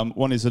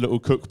 One is a little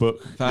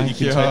cookbook that you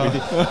can take with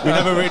you. We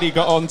never really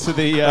got on to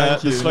the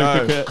slow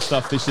cooker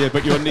stuff this year,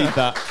 but you'll need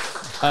that.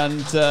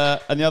 And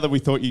the other we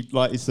thought you'd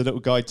like is the little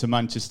guide to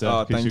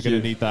Manchester, because you're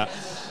going to need that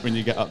when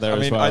you get up there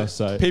as well.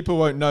 So people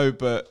won't know,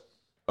 but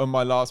on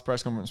my last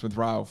press conference with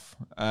Ralph,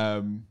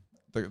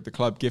 the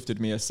club gifted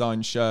me a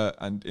signed shirt,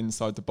 and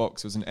inside the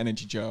box was an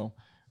energy gel,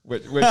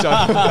 which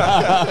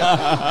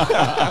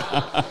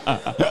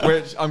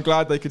I'm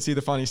glad they could see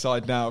the funny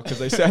side now, because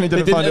they certainly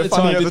didn't find it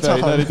funny at the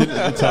time. No, they didn't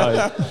at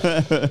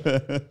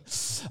the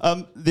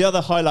time. The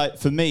other highlight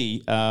for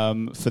me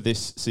for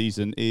this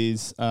season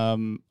is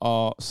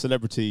our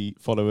celebrity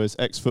followers,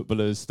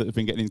 ex-footballers that have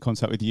been getting in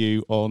contact with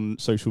you on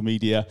social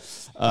media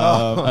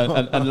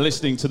and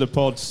listening to the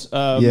pods. Do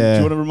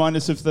you want to remind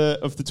us of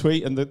the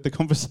tweet and the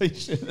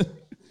conversation?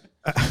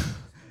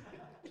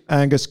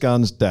 Angus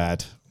Gunn's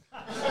dad.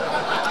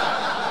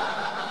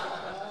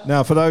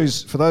 Now, for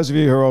those of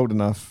you who are old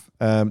enough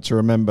to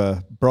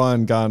remember,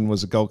 Brian Gunn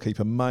was a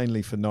goalkeeper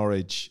mainly for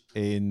Norwich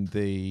in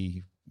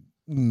the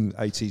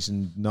 80s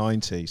and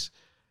 90s.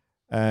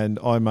 And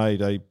I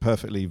made a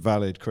perfectly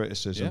valid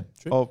criticism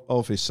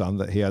of his son,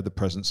 that he had the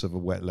presence of a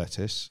wet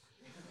lettuce.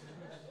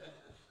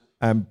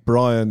 And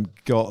Brian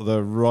got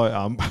the right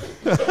ump.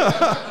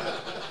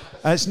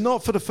 And it's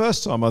not for the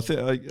first time. I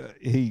think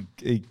he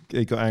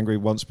got angry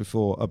once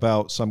before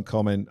about some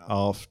comment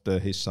after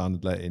his son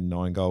had let in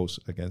 9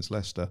 goals against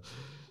Leicester.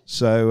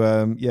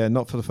 So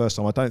not for the first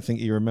time. I don't think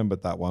he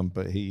remembered that one,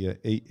 but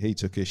he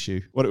took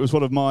issue. Well, it was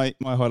one of my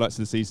highlights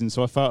of the season,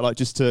 so I felt like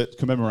just to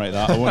commemorate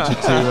that, I wanted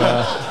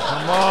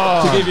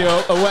to give you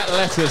a wet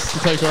lettuce to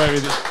take away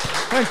with you.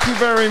 Thank you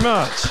very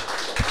much.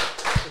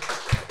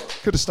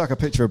 Could have stuck a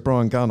picture of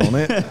Brian Gunn on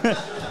it.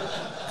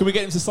 Can we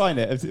get him to sign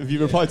it? Have you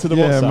replied to the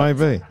WhatsApp? Yeah,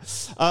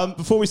 maybe.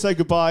 Before we say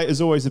goodbye, as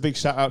always, a big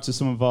shout out to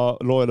some of our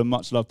loyal and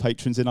much loved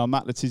patrons in our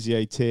Matt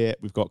Letizia tier.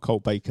 We've got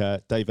Colt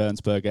Baker, Dave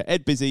Ernsberger,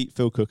 Ed Busy,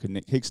 Phil Cook and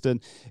Nick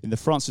Higston. In the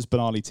Francis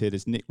Benali tier,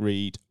 there's Nick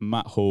Reed,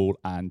 Matt Hall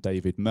and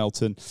David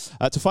Melton.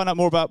 To find out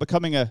more about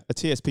becoming a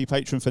TSP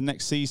patron for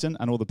next season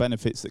and all the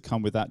benefits that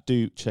come with that,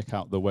 do check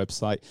out the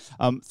website.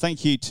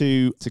 Thank you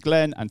to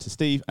Glenn and to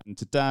Steve and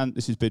to Dan.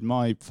 This has been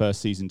my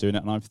first season doing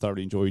it, and I've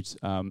thoroughly enjoyed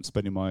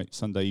spending my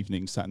Sunday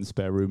evening sat in the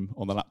spare room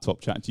on the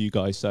laptop chatting to you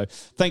guys. So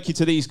thank you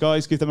to these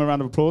guys. Give them a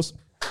round of applause.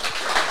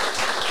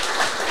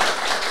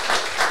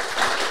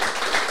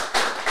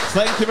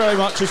 Thank you very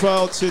much as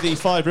well to the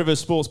Five Rivers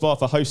Sports Bar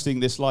for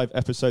hosting this live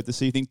episode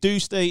this evening. Do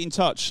stay in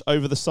touch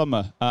over the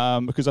summer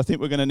because I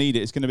think we're going to need it.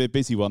 It's going to be a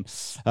busy one.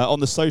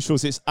 On the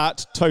socials, it's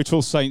at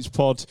Total Saints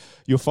Pod.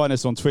 You'll find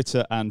us on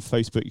Twitter and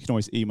Facebook. You can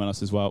always email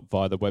us as well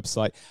via the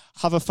website.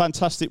 Have a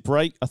fantastic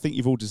break. I think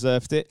you've all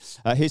deserved it.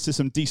 Here's to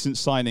some decent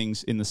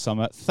signings in the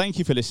summer. Thank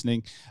you for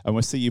listening, and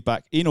we'll see you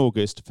back in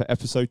August for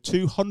episode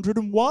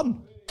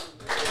 201.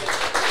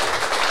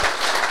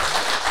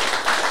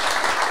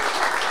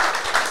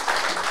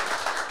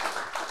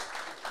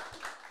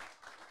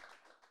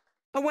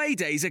 Away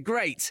days are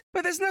great,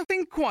 but there's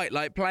nothing quite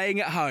like playing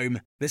at home.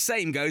 The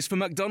same goes for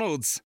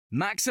McDonald's.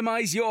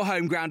 Maximise your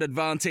home ground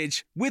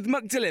advantage with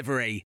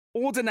McDelivery.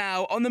 Order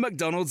now on the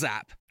McDonald's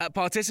app. At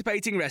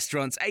participating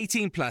restaurants,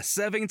 18 plus,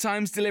 serving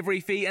times,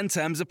 delivery fee and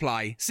terms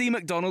apply. See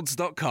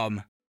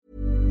mcdonalds.com.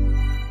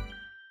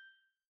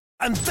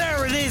 And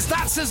there it is,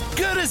 that's as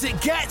good as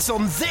it gets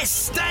on this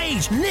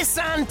stage.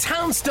 Nissan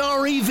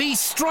Townstar EV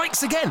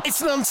strikes again.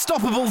 It's an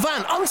unstoppable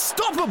van,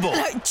 unstoppable.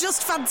 Look,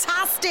 just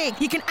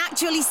fantastic. You can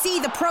actually see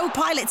the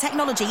ProPilot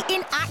technology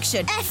in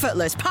action.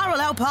 Effortless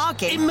parallel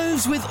parking. It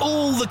moves with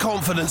all the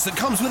confidence that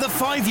comes with a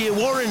 5-year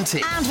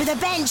warranty. And with a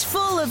bench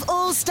full of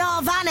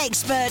all-star van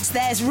experts,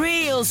 there's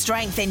real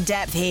strength in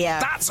depth here.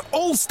 That's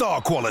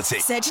all-star quality.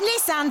 Search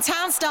Nissan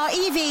Townstar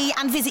EV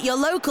and visit your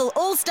local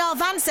all-star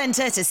van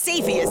centre to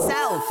see for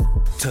yourself.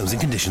 Terms and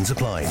conditions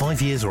apply.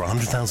 5 years or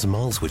 100,000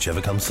 miles,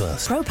 whichever comes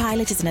first.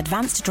 ProPilot is an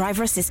advanced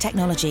driver assist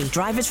technology.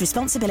 Driver's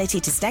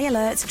responsibility to stay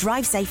alert,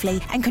 drive safely,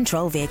 and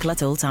control vehicle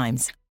at all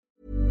times.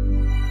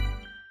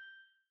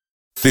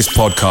 This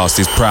podcast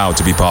is proud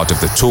to be part of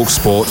the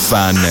TalkSport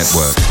Fan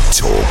Network.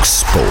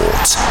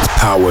 TalkSport.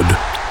 Powered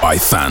by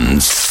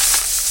fans.